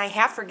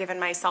have forgiven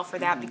myself for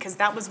that because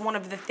that was one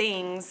of the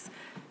things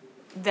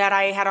that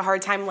I had a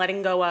hard time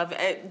letting go of.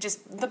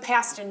 Just the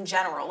past in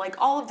general, like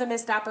all of the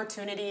missed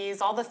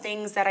opportunities, all the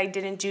things that I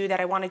didn't do that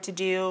I wanted to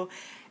do.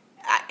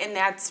 And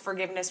that's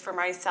forgiveness for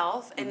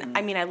myself. And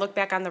I mean, I look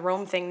back on the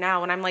Rome thing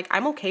now, and I'm like,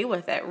 I'm okay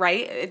with it,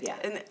 right? Yeah.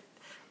 And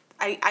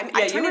I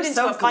Yeah, turned you were it into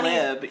so a funny.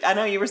 glib. I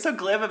know you were so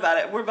glib about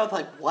it. We're both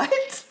like,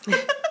 what?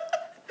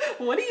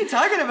 What are you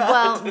talking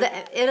about? Well,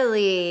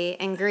 Italy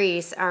and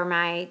Greece are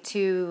my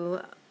two.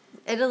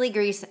 Italy,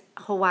 Greece,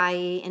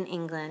 Hawaii, and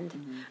England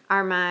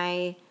are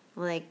my,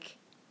 like,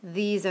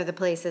 these are the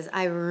places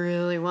I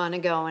really want to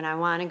go, and I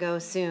want to go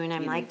soon.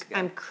 I'm You need like, to go.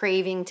 I'm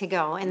craving to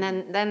go. And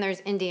then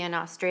there's India and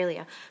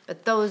Australia.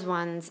 But those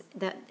ones,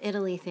 that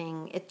Italy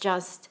thing,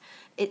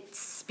 it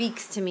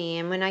speaks to me.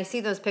 And when I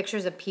see those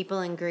pictures of people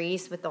in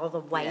Greece with all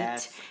the white,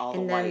 Yes, all the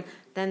and white.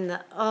 then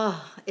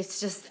it's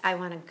just, I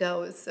want to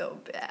go so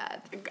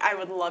bad. I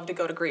would love to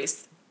go to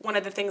Greece. One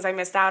of the things I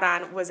missed out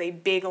on was a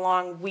big,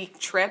 long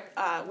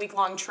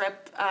week-long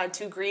trip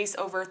to Greece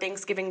over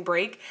Thanksgiving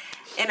break,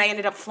 and I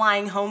ended up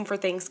flying home for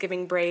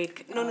Thanksgiving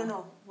break.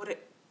 No.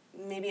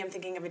 Maybe I'm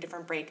thinking of a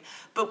different break.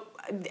 But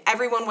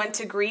everyone went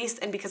to Greece,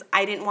 and because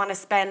I didn't want to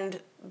spend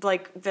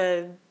like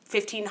the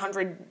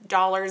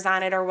 $1,500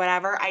 on it or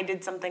whatever. I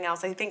did something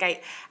else. I think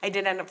I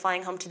did end up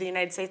flying home to the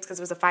United States because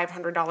it was a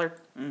 $500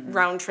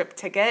 round trip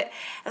ticket. I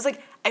was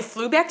like, I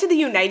flew back to the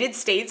United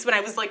States when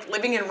I was like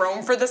living in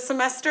Rome for the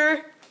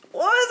semester.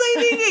 What was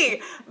I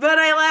thinking? But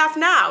I laugh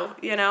now,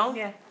 you know?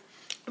 Yeah.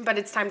 But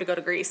it's time to go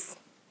to Greece.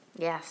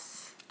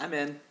 Yes. I'm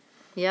in.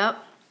 Yep.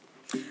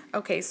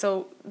 Okay,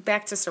 so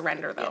back to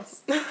surrender, though.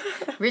 Yes.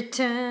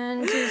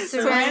 Return to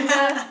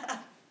surrender.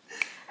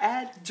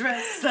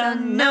 Address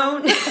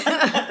Unknown.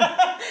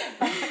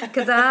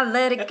 Because I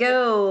let it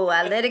go.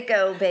 I let it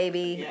go,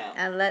 baby. Yeah.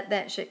 I let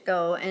that shit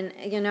go. And,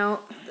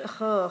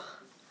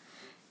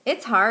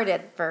 it's hard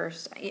at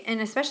first.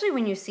 And especially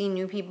when you see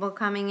new people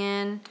coming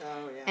in.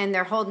 Oh, yeah. And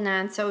they're holding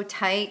on so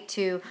tight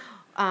to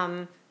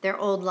their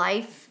old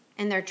life.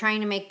 And they're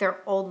trying to make their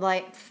old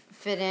life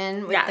fit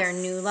in with their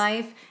new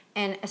life.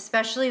 And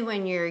especially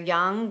when you're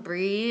young,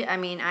 Bree, I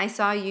mean, I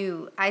saw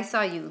you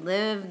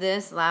live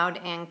this loud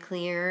and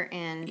clear,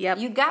 and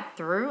you got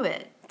through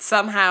it.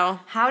 Somehow.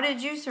 How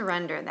did you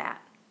surrender that?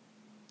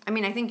 I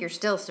mean, I think you're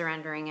still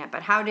surrendering it,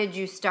 but how did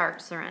you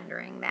start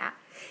surrendering that?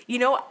 You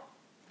know,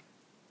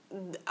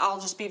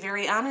 I'll just be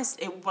very honest.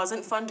 It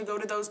wasn't fun to go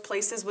to those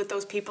places with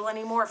those people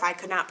anymore if I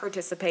could not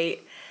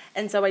participate.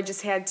 And so I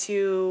just had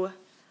to...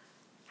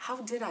 How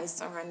did I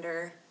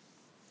surrender?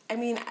 I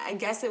mean, I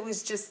guess it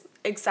was just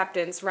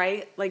acceptance,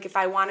 right? Like, if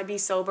I want to be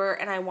sober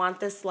and I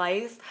want this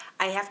life,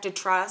 I have to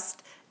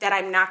trust that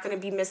I'm not going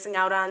to be missing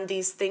out on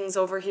these things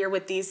over here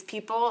with these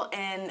people,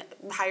 and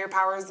higher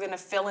power is going to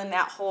fill in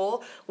that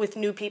hole with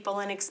new people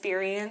and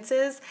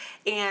experiences.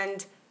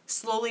 And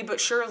slowly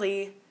but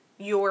surely,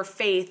 your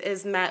faith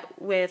is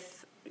met with,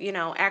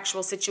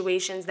 actual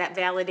situations that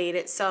validate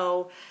it.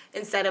 So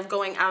instead of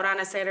going out on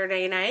a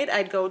Saturday night,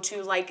 I'd go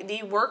to like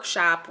the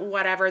workshop,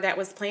 whatever that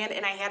was planned,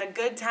 and I had a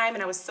good time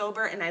and I was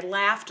sober and I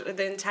laughed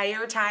the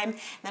entire time.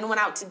 Then went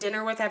out to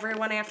dinner with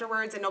everyone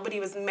afterwards, and nobody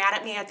was mad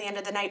at me at the end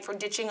of the night for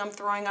ditching them,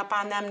 throwing up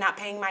on them, not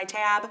paying my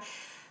tab,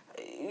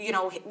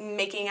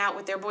 making out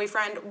with their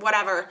boyfriend,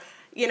 whatever.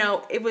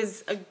 It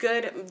was a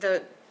good,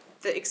 the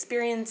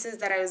experiences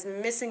that I was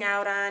missing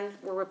out on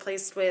were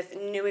replaced with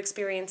new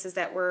experiences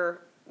that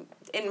were,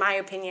 in my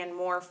opinion,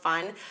 more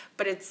fun.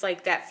 But it's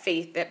like that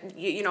faith that,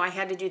 I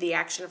had to do the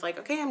action of like,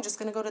 okay, I'm just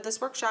going to go to this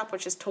workshop,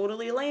 which is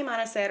totally lame on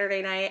a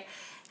Saturday night,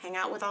 hang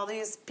out with all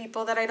these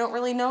people that I don't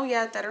really know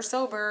yet that are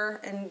sober,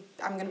 and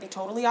I'm going to be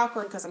totally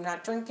awkward because I'm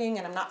not drinking,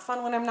 and I'm not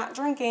fun when I'm not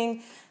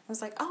drinking. I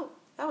was like, oh,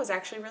 that was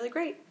actually really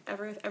great.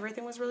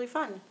 Everything was really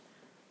fun.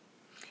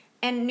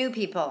 And new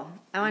people,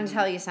 I want to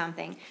tell you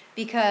something,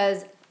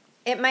 because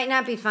it might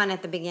not be fun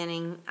at the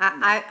beginning.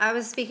 I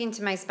was speaking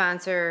to my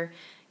sponsor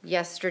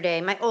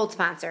yesterday, my old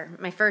sponsor,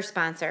 my first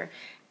sponsor,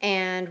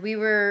 and we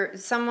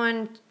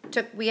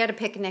had a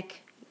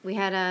picnic. We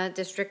had a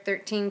District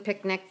 13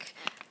 picnic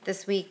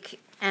this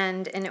week,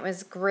 and it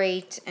was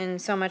great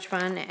and so much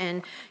fun.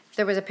 And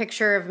there was a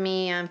picture of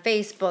me on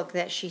Facebook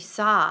that she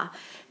saw,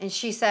 and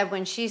she said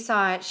when she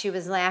saw it, she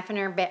was laughing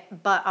her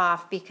butt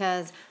off,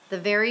 because the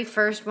very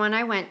first one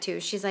I went to,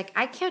 she's like,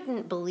 I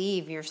couldn't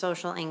believe your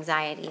social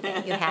anxiety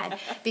that you had,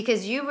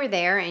 because you were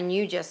there and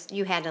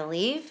you had to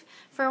leave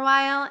for a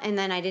while, and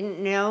then I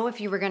didn't know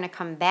if you were going to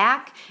come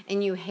back,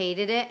 and you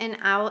hated it, and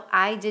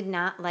I did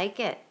not like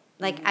it.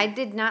 Like, I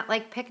did not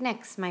like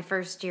picnics my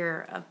first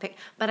year of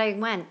but I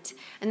went.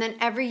 And then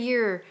every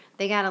year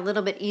they got a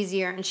little bit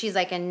easier, and she's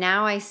like, and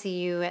now I see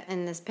you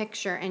in this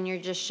picture, and you're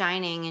just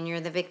shining, and you're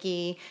the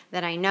Vicky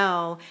that I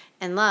know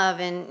and love.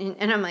 And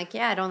I'm like,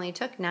 yeah, it only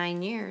took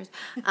 9 years.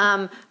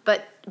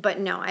 But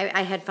no,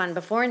 I had fun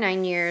before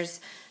 9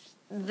 years.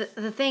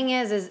 The thing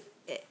is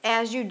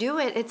as you do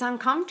it, it's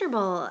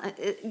uncomfortable.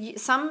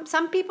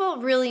 Some people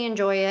really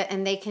enjoy it,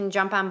 and they can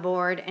jump on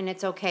board, and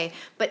it's okay.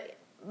 But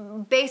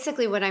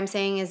basically what I'm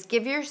saying is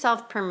give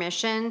yourself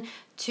permission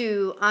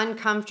to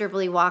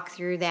uncomfortably walk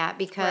through that,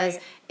 because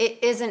it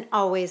isn't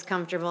always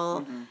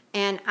comfortable. Mm-hmm.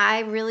 And I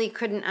really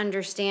couldn't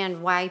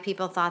understand why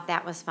people thought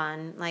that was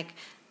fun. Like,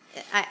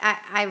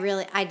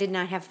 I did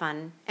not have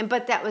fun.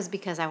 But that was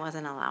because I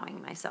wasn't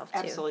allowing myself to.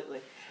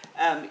 Absolutely.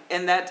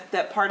 And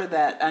that part of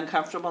that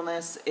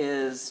uncomfortableness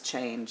is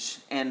change,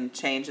 and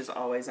change is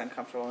always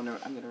uncomfortable. And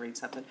I'm going to read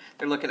something.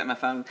 They're looking at my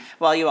phone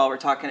while you all were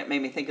talking. It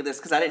made me think of this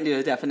because I didn't do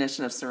a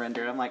definition of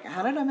surrender. I'm like,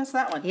 how did I miss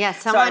that one? Yeah,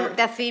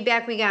 the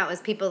feedback we got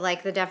was people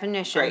like the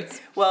definitions.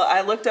 Great. Well,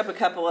 I looked up a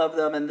couple of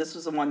them, and this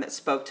was the one that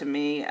spoke to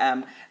me.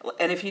 And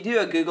if you do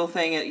a Google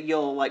thing,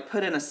 you'll like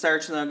put in a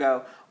search, and they'll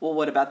go, well,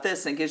 what about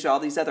this? And it gives you all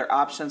these other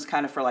options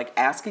kind of for like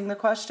asking the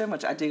question,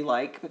 which I do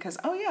like because,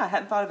 oh yeah, I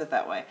hadn't thought of it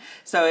that way.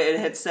 So it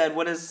had said,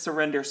 what does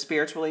surrender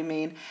spiritually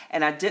mean?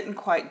 And I didn't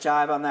quite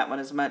jive on that one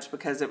as much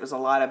because it was a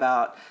lot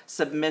about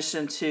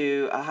submission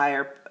to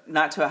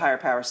not to a higher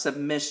power,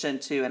 submission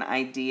to an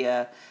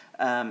idea,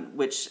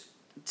 which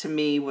to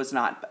me was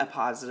not a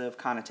positive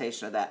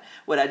connotation of that.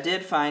 What I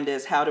did find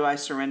is, how do I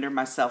surrender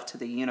myself to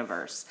the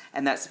universe?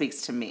 And that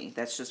speaks to me.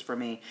 That's just for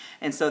me.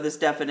 And so this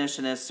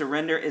definition is,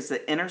 surrender is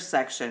the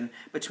intersection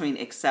between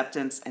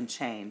acceptance and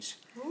change.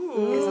 Ooh.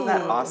 Isn't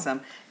that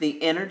awesome?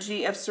 The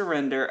energy of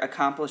surrender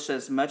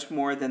accomplishes much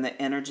more than the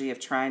energy of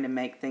trying to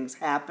make things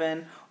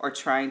happen or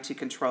trying to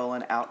control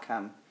an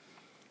outcome.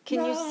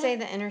 Can you say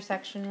the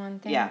intersection one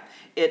thing? Yeah,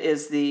 it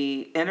is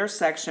the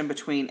intersection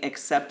between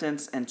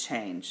acceptance and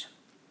change.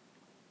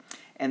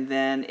 And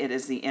then it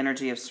is the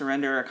energy of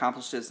surrender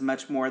accomplishes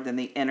much more than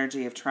the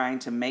energy of trying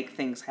to make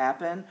things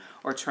happen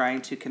or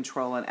trying to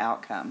control an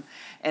outcome.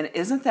 And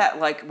isn't that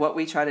like what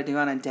we try to do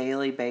on a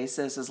daily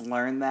basis, is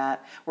learn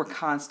that? We're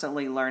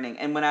constantly learning.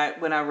 And when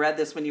I read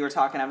this, when you were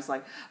talking, I was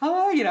like,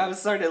 oh, I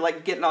was sort of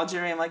like getting all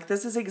jittery. I'm like,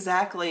 this is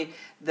exactly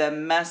the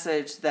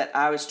message that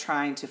I was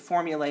trying to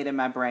formulate in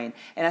my brain.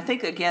 And I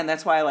think, again,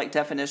 that's why I like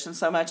definitions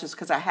so much, is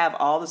because I have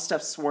all the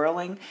stuff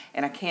swirling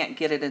and I can't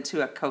get it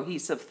into a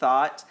cohesive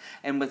thought.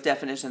 And with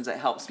definitions, it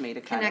helps me to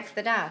Connect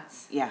the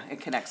dots. Yeah,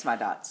 it connects my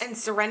dots. And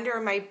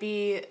surrender might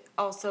be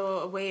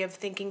also a way of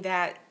thinking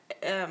that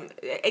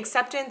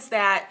acceptance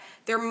that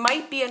there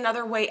might be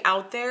another way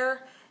out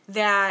there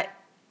that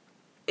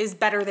is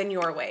better than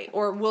your way,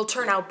 or will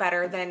turn out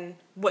better than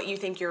what you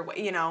think your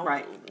way,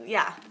 Right.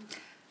 Yeah.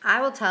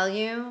 I will tell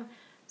you,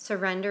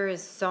 surrender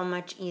is so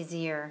much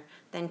easier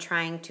than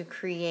trying to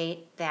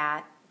create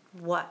that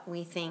what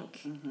we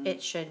think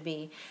it should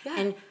be. Yeah.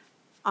 And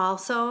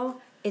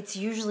also, it's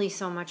usually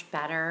so much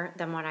better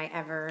than what I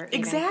ever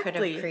even could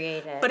have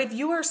created. But if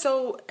you are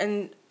so,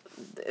 and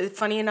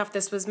funny enough,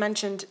 this was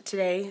mentioned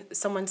today,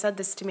 someone said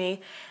this to me,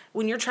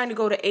 when you're trying to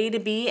go to A to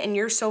B and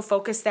you're so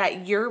focused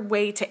that your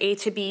way to A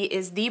to B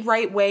is the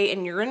right way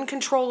and you're in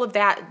control of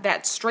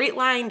that straight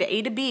line to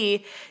A to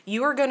B,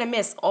 you are going to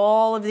miss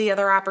all of the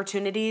other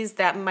opportunities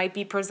that might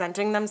be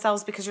presenting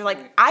themselves, because you're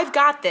like, I've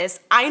got this.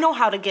 I know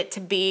how to get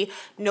to B.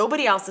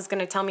 Nobody else is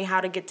going to tell me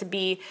how to get to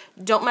B.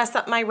 Don't mess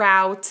up my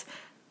route.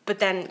 But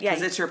then, yeah.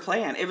 Because it's your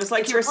plan. It was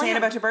like you were saying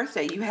about your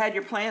birthday. You had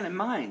your plan in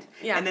mind.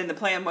 Yeah. And then the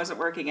plan wasn't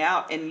working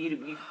out and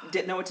you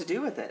didn't know what to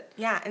do with it.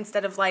 Yeah,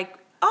 instead of like,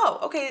 oh,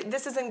 okay,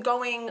 this isn't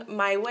going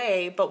my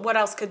way, but what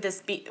else could this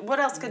be? What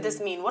else could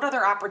this mean? What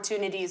other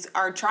opportunities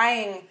are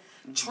trying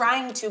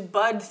to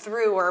bud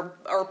through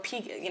or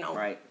peak,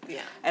 Right.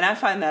 Yeah. And I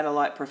find that a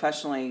lot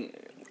professionally,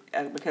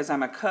 because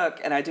I'm a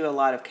cook and I do a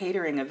lot of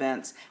catering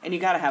events, and you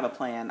got to have a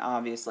plan,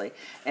 obviously.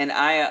 And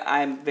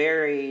I'm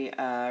very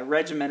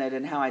regimented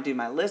in how I do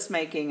my list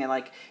making, and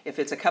like if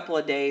it's a couple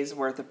of days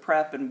worth of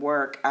prep and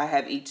work, I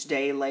have each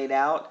day laid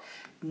out,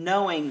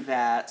 knowing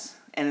that,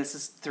 and this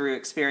is through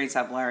experience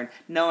I've learned,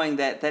 knowing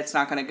that that's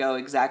not going to go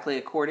exactly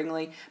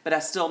accordingly, but I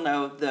still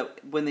know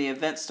that when the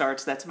event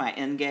starts, that's my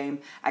end game.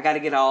 I got to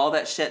get all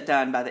that shit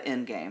done by the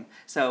end game.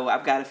 So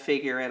I've got to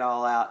figure it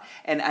all out.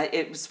 And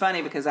it was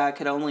funny because I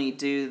could only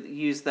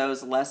use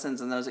those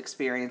lessons and those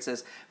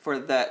experiences for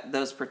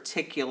those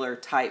particular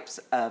types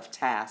of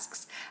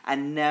tasks. I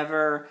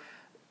never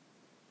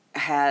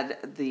had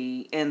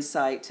the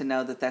insight to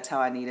know that that's how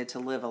I needed to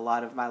live a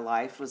lot of my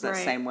life, was that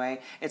same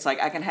way. It's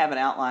like I can have an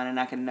outline and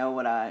I can know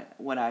what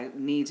I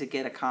need to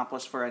get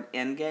accomplished for an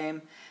end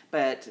game,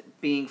 but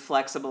being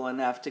flexible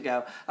enough to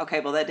go,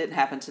 okay, well that didn't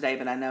happen today,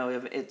 but I know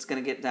it's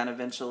going to get done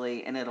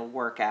eventually and it'll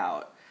work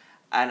out.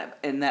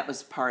 And that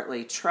was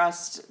partly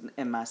trust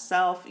in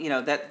myself.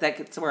 That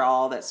gets where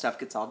all that stuff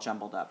gets all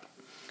jumbled up.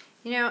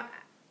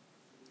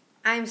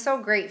 I'm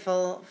so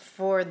grateful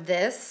for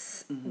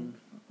this,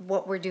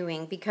 what we're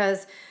doing,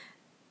 because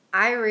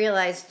I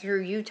realized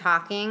through you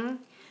talking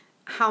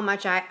how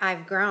much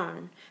I've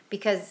grown,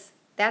 because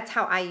that's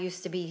how I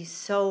used to be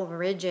so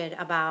rigid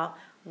about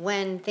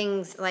when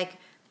things like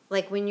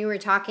when you were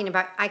talking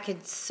about, I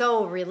could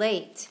so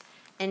relate,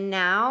 and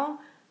now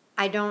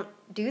I don't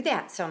do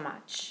that so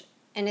much.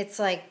 And it's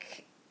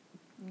like,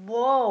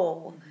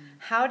 whoa,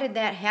 how did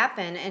that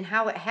happen? And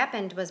how it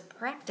happened was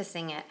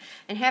practicing it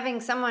and having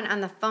someone on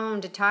the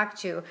phone to talk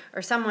to,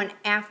 or someone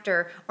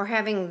after, or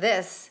having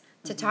this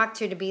to talk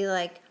to be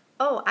like,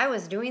 oh, I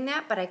was doing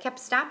that, but I kept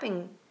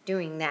stopping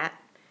doing that.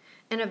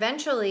 And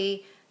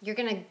eventually you're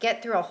going to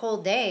get through a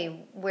whole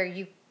day where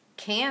you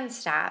can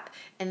stop.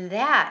 And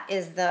that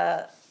is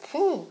the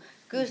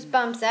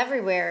goosebumps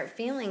everywhere,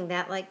 feeling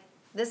that like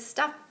this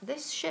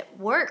shit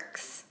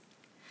works.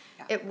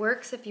 It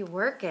works if you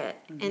work it.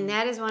 And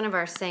that is one of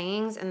our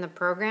sayings in the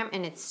program,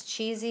 and it's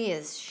cheesy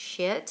as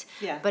shit.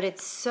 Yeah. But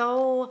it's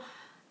so,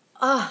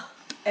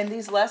 And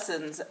these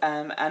lessons,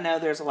 I know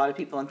there's a lot of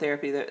people in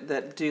therapy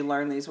that do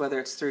learn these, whether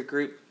it's through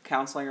group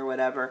counseling or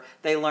whatever.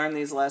 They learn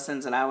these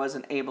lessons, and I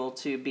wasn't able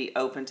to be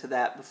open to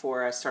that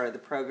before I started the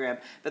program.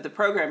 But the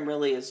program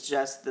really is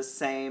just the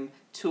same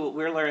tool.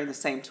 We're learning the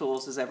same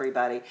tools as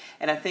everybody,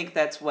 and I think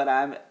that's what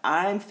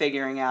I'm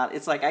figuring out.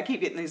 It's like I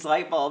keep getting these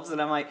light bulbs,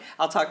 and I'm like,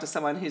 I'll talk to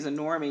someone who's a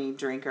normie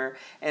drinker,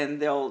 and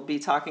they'll be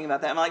talking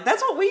about that. I'm like,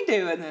 that's what we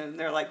do, and then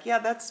they're like, yeah,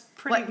 that's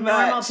pretty what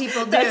much normal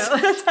people do.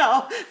 That's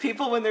how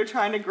people, when they're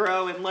trying to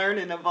grow and learn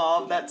and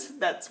evolve,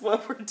 that's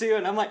what we're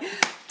doing. I'm like,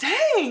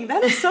 dang,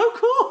 that is so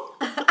cool.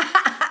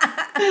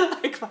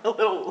 Like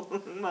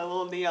my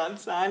little neon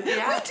sign.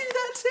 Yeah. We do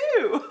that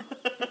too.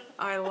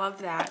 I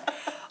love that.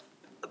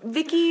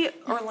 Vicki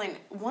or Lynn,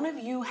 one of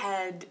you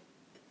had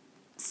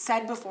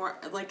said before,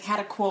 like had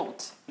a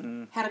quote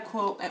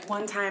at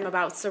one time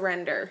about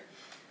surrender.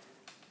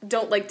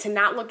 To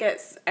not look at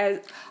as.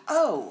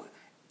 Oh,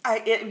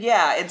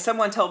 and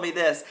someone told me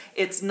this.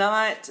 It's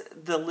not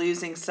the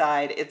losing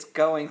side, it's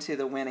going to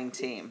the winning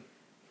team.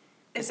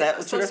 Is that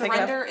what you were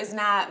thinking of? So surrender is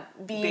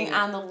not being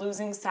on the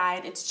losing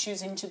side, it's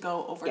choosing to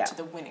go over to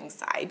the winning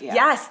side. Yeah.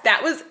 Yes,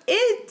 that was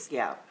it.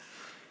 Yeah.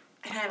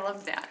 And I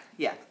love that.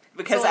 Yeah.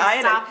 Because So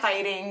stop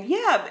fighting.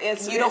 Yeah,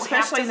 it's You don't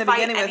have especially to in the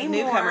fight beginning with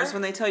anymore. newcomers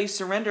when they tell you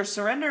surrender.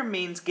 Surrender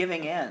means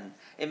giving in.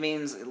 It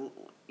means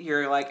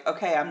you're like,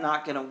 okay, I'm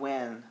not going to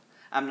win.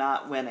 I'm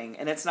not winning.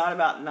 And it's not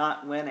about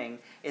not winning.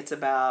 It's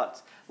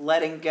about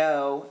letting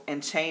go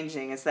and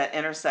changing. It's that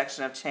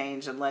intersection of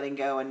change and letting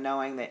go and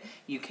knowing that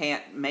you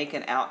can't make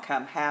an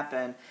outcome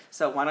happen.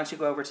 So why don't you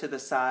go over to the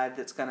side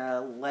that's going to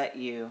let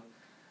you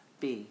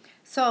be?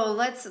 So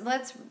let's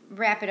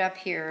wrap it up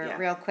here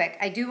real quick.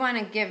 I do want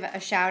to give a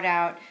shout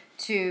out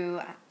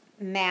to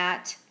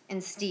Matt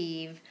and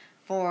Steve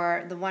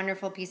for the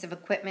wonderful piece of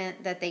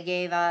equipment that they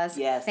gave us.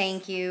 Yes.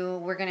 Thank you.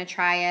 We're going to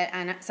try it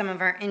on some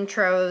of our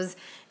intros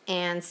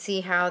and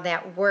see how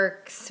that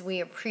works.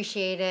 We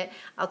appreciate it.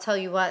 I'll tell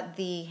you what,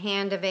 the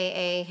Hand of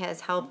AA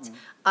has helped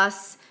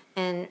us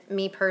and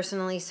me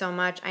personally so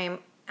much. I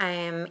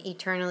am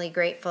eternally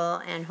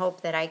grateful and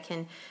hope that I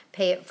can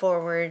pay it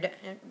forward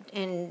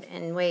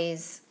in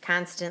ways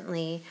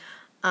constantly.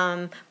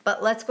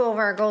 But let's go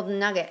over our golden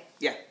nugget.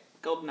 Yeah,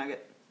 golden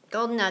nugget.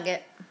 Golden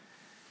nugget.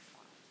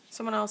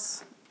 Someone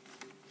else.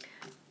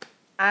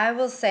 I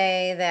will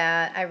say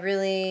that I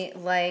really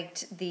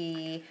liked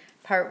the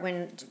part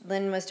when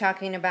Lynn was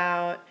talking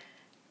about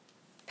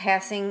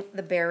passing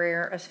the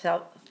barrier of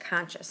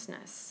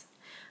self-consciousness.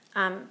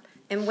 And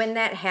when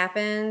that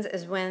happens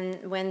is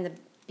when the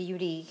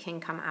beauty can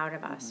come out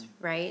of us,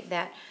 right?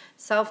 That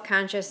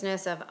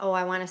self-consciousness of,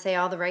 I want to say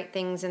all the right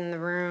things in the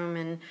room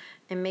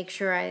and make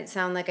sure I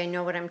sound like I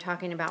know what I'm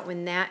talking about.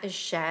 When that is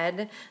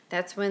shed,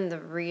 that's when the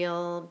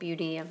real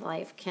beauty of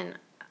life can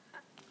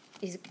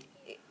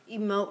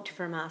emote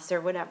from us,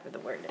 or whatever the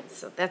word is.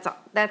 So that's all.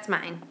 That's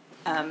mine.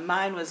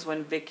 Mine was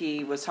when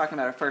Vicki was talking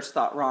about her first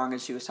thought wrong,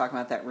 and she was talking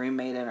about that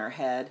roommate in her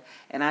head.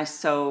 And I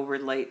so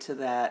relate to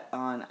that.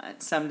 On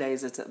some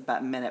days, it's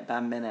about minute by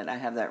minute. I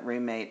have that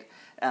roommate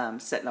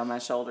sitting on my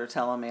shoulder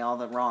telling me all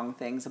the wrong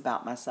things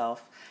about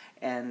myself.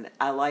 And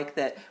I like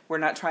that we're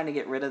not trying to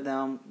get rid of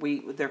them.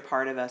 They're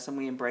part of us, and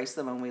we embrace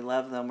them, and we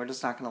love them. We're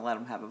just not going to let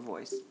them have a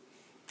voice.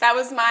 That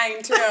was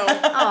mine, too.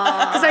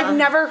 Because I've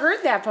never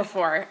heard that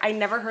before. I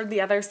never heard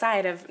the other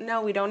side of,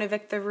 no, we don't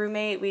evict the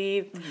roommate.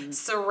 We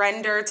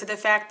surrender to the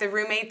fact the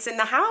roommate's in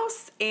the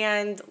house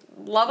and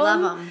love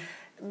them.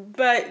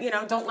 But,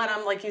 don't let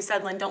them, like you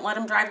said, Lynn, don't let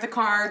them drive the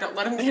car. Don't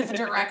let them give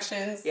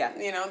directions. Yeah.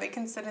 They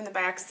can sit in the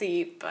back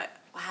seat. But,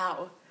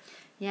 wow.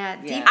 Yeah,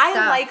 deep stuff.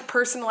 I like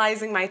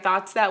personalizing my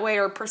thoughts that way,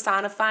 or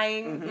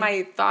personifying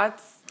my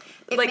thoughts.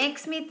 It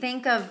makes me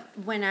think of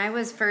when I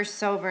was first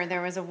sober,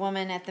 there was a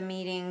woman at the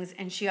meetings,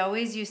 and she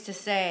always used to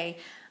say,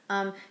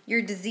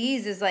 your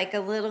disease is like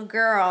a little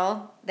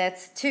girl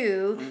that's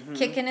 2,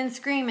 kicking and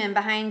screaming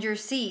behind your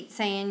seat,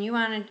 saying,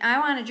 I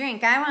want to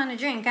drink, I want to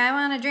drink, I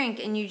want to drink.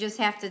 And you just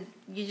have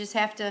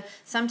to,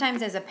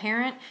 sometimes as a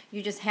parent,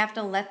 you just have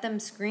to let them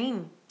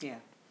scream. Yeah.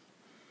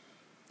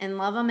 And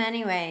love them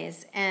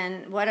anyways.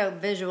 And what a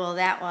visual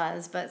that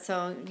was. But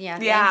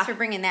thanks for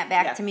bringing that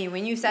back to me.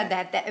 When you said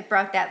that it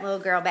brought that little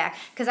girl back.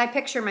 Because I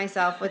picture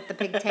myself with the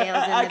pigtails in the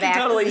back seat. I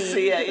can totally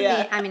see it,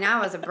 yeah. I mean, I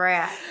was a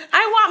brat.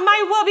 I want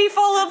my wubby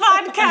full of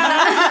vodka.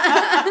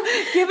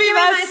 Give me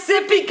my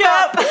sippy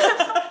cup.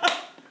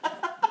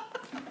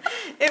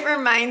 It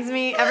reminds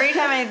me, every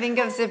time I think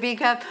of sippy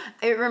cup,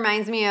 it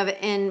reminds me of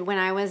when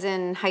I was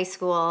in high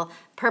school,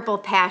 Purple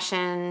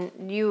Passion.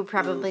 You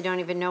probably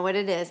don't even know what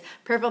it is.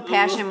 Purple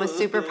Passion was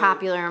super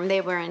popular, and they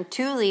were in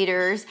 2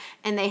 liters,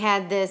 and they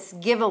had this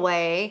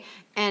giveaway,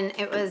 and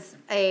it was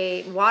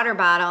a water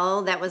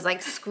bottle that was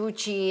like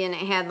squoochy, and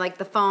it had like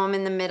the foam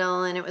in the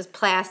middle, and it was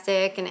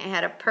plastic, and it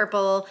had a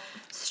purple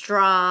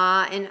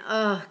straw, and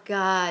oh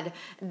God,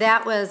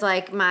 that was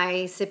like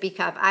my sippy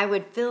cup. I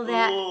would fill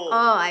that,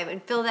 I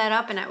would fill that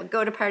up, and I would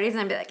go to parties,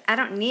 and I'd be like, I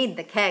don't need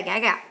the keg, I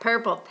got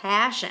Purple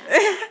Passion.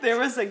 There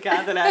was a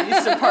guy that I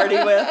used to party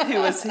with he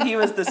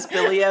was the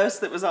spilios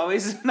that was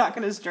always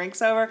knocking his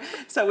drinks over.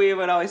 So we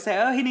would always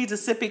say, he needs a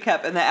sippy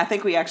cup, and I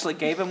think we actually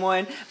gave him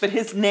one, but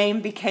his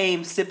name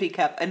became Sippy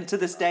Cup, and to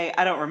this day,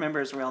 I don't remember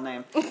his real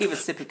name. He was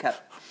Sippy Cup.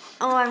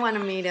 Oh, I want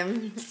to meet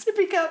him.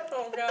 Sippy Cup.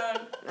 Oh,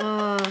 God.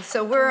 Oh,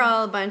 so we're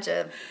all a bunch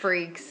of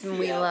freaks, and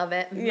we love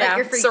it. Yeah, Let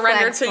your freak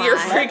surrender flag to fly. your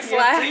freak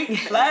flag. Your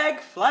freak flag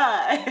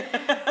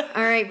fly.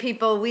 All right,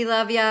 people, we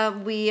love ya.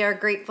 We are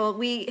grateful.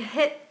 We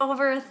hit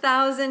over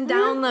 1,000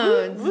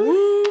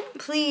 downloads.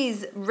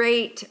 Please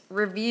rate,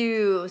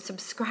 review,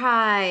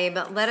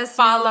 subscribe. Let us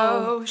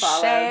Follow, know.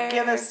 share.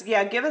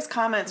 Give us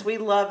comments. We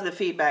love the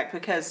feedback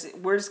because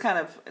we're just kind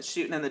of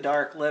shooting in the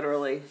dark,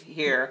 literally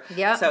here.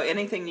 Yep. So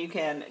anything you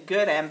can,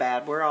 good and bad,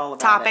 we're all about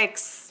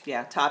Topics. it.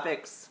 Yeah,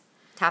 topics.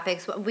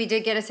 topics. We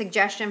did get a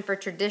suggestion for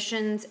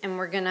traditions, and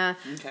we're gonna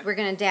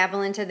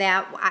dabble into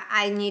that.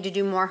 I need to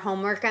do more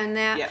homework on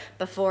that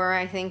before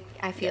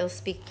I feel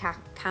speak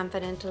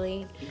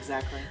confidently.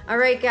 Exactly. All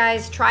right,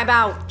 guys, tribe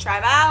out.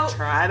 Tribe out.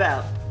 Tribe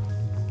out.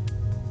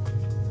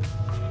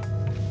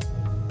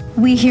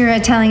 We here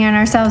at Telling on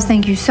Ourselves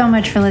thank you so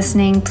much for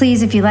listening.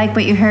 Please, if you like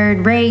what you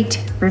heard,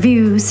 rate,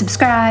 review,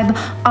 subscribe,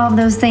 all of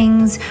those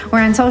things.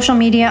 We're on social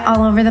media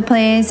all over the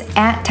place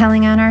at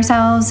Telling on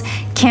Ourselves.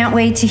 Can't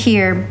wait to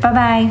hear.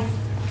 Bye-bye.